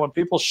it. And then when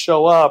people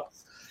show up,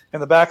 in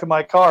the back of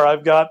my car,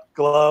 I've got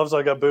gloves,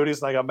 I got booties,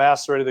 and I got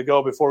masks ready to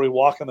go before we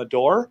walk in the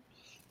door.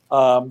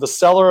 The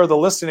seller or the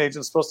listing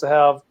agent is supposed to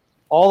have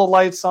all the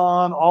lights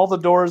on, all the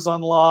doors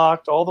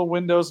unlocked, all the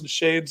windows and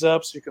shades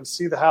up so you can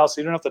see the house.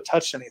 So you don't have to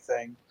touch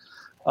anything.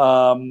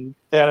 And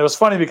it was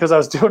funny because I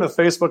was doing a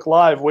Facebook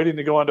Live waiting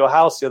to go into a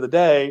house the other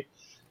day,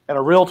 and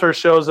a realtor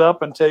shows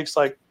up and takes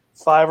like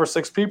 5 or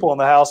 6 people in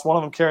the house, one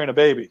of them carrying a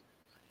baby.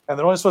 And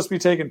they're only supposed to be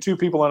taking 2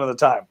 people in at a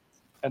time.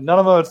 And none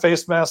of them had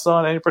face masks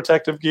on, any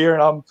protective gear.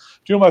 And I'm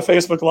doing my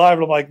Facebook Live,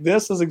 and I'm like,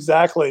 this is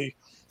exactly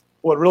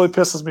what really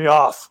pisses me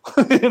off.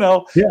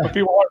 Yeah.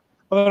 People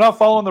they're not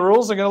following the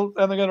rules, and they're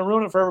going to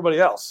ruin it for everybody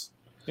else.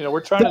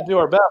 We're trying to do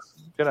our best,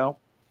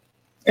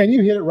 And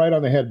you hit it right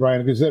on the head,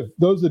 Brian, because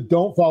those that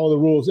don't follow the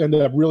rules end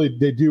up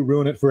they do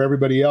ruin it for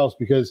everybody else,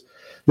 because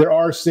there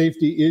are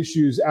safety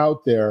issues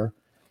out there,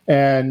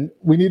 and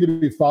we need to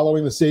be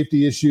following the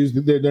safety issues.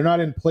 They're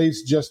not in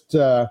place just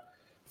for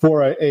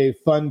a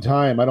fun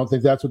time. I don't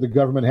think that's what the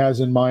government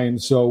has in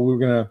mind. So we're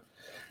going to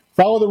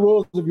follow the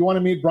rules. If you want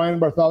to meet Brian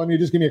Bartholomew,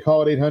 just give me a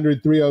call at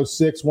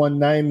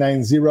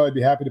 800-306-1990. I'd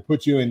be happy to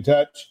put you in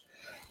touch.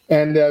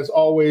 And as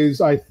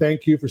always, I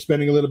thank you for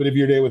spending a little bit of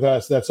your day with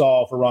us. That's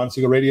all for Ron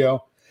Siegel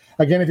Radio.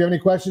 Again, if you have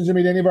any questions or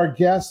meet any of our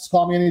guests,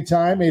 call me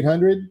anytime,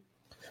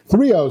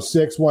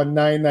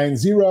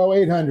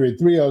 800-306-1990,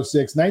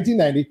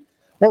 800-306-1990,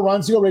 or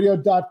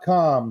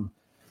RonSiegelRadio.com,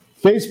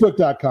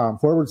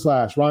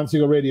 Facebook.com/Ron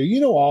Siegel Radio. You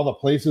know all the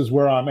places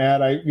where I'm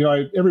at. I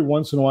every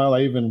once in a while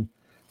I even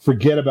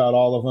forget about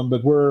all of them,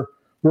 but we're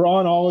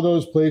on all of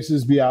those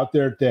places. Be out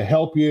there to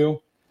help you.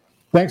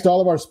 Thanks to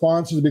all of our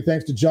sponsors. A big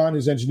thanks to John,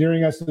 who's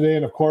engineering us today.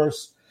 And, of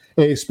course,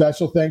 a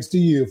special thanks to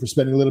you for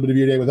spending a little bit of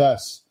your day with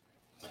us.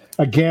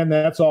 Again,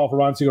 that's all for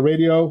Ron Siegel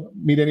Radio.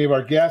 Meet any of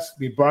our guests.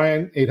 Meet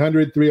Brian,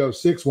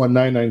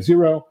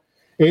 800-306-1990,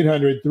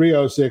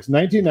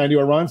 800-306-1990,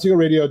 or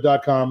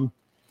RonSiegelRadio.com.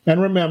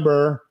 And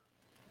remember,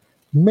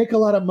 make a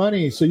lot of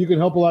money so you can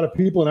help a lot of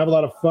people and have a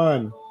lot of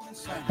fun.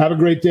 Have a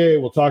great day.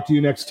 We'll talk to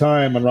you next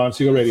time on Ron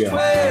Siegel Radio.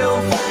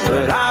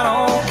 But I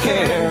don't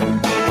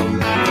care.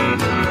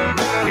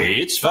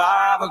 It's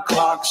 5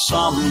 o'clock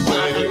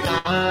somewhere.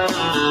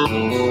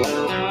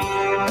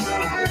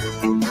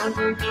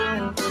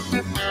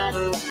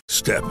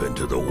 Step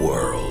into the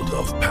world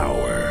of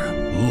power,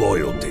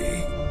 loyalty,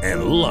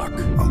 and luck.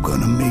 I'm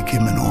gonna make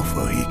him an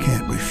offer he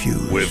can't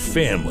refuse. With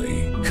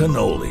family,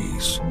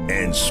 cannolis,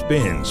 and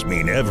spins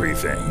mean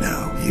everything.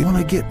 Now, you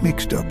wanna get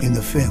mixed up in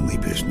the family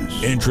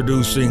business.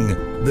 Introducing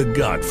The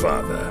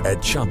Godfather at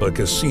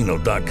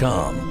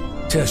ChumbaCasino.com.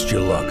 Test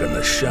your luck in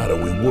the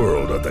shadowy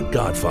world of The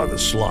Godfather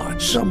slot.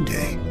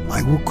 Someday,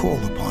 I will call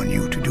upon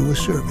you to do a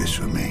service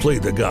for me. Play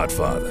The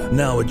Godfather,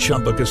 now at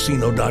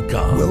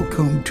ChumbaCasino.com.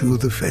 Welcome to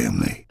the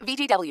family.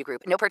 VGW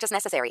Group. No purchase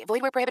necessary.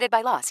 Void where prohibited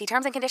by law. See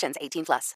terms and conditions. 18+.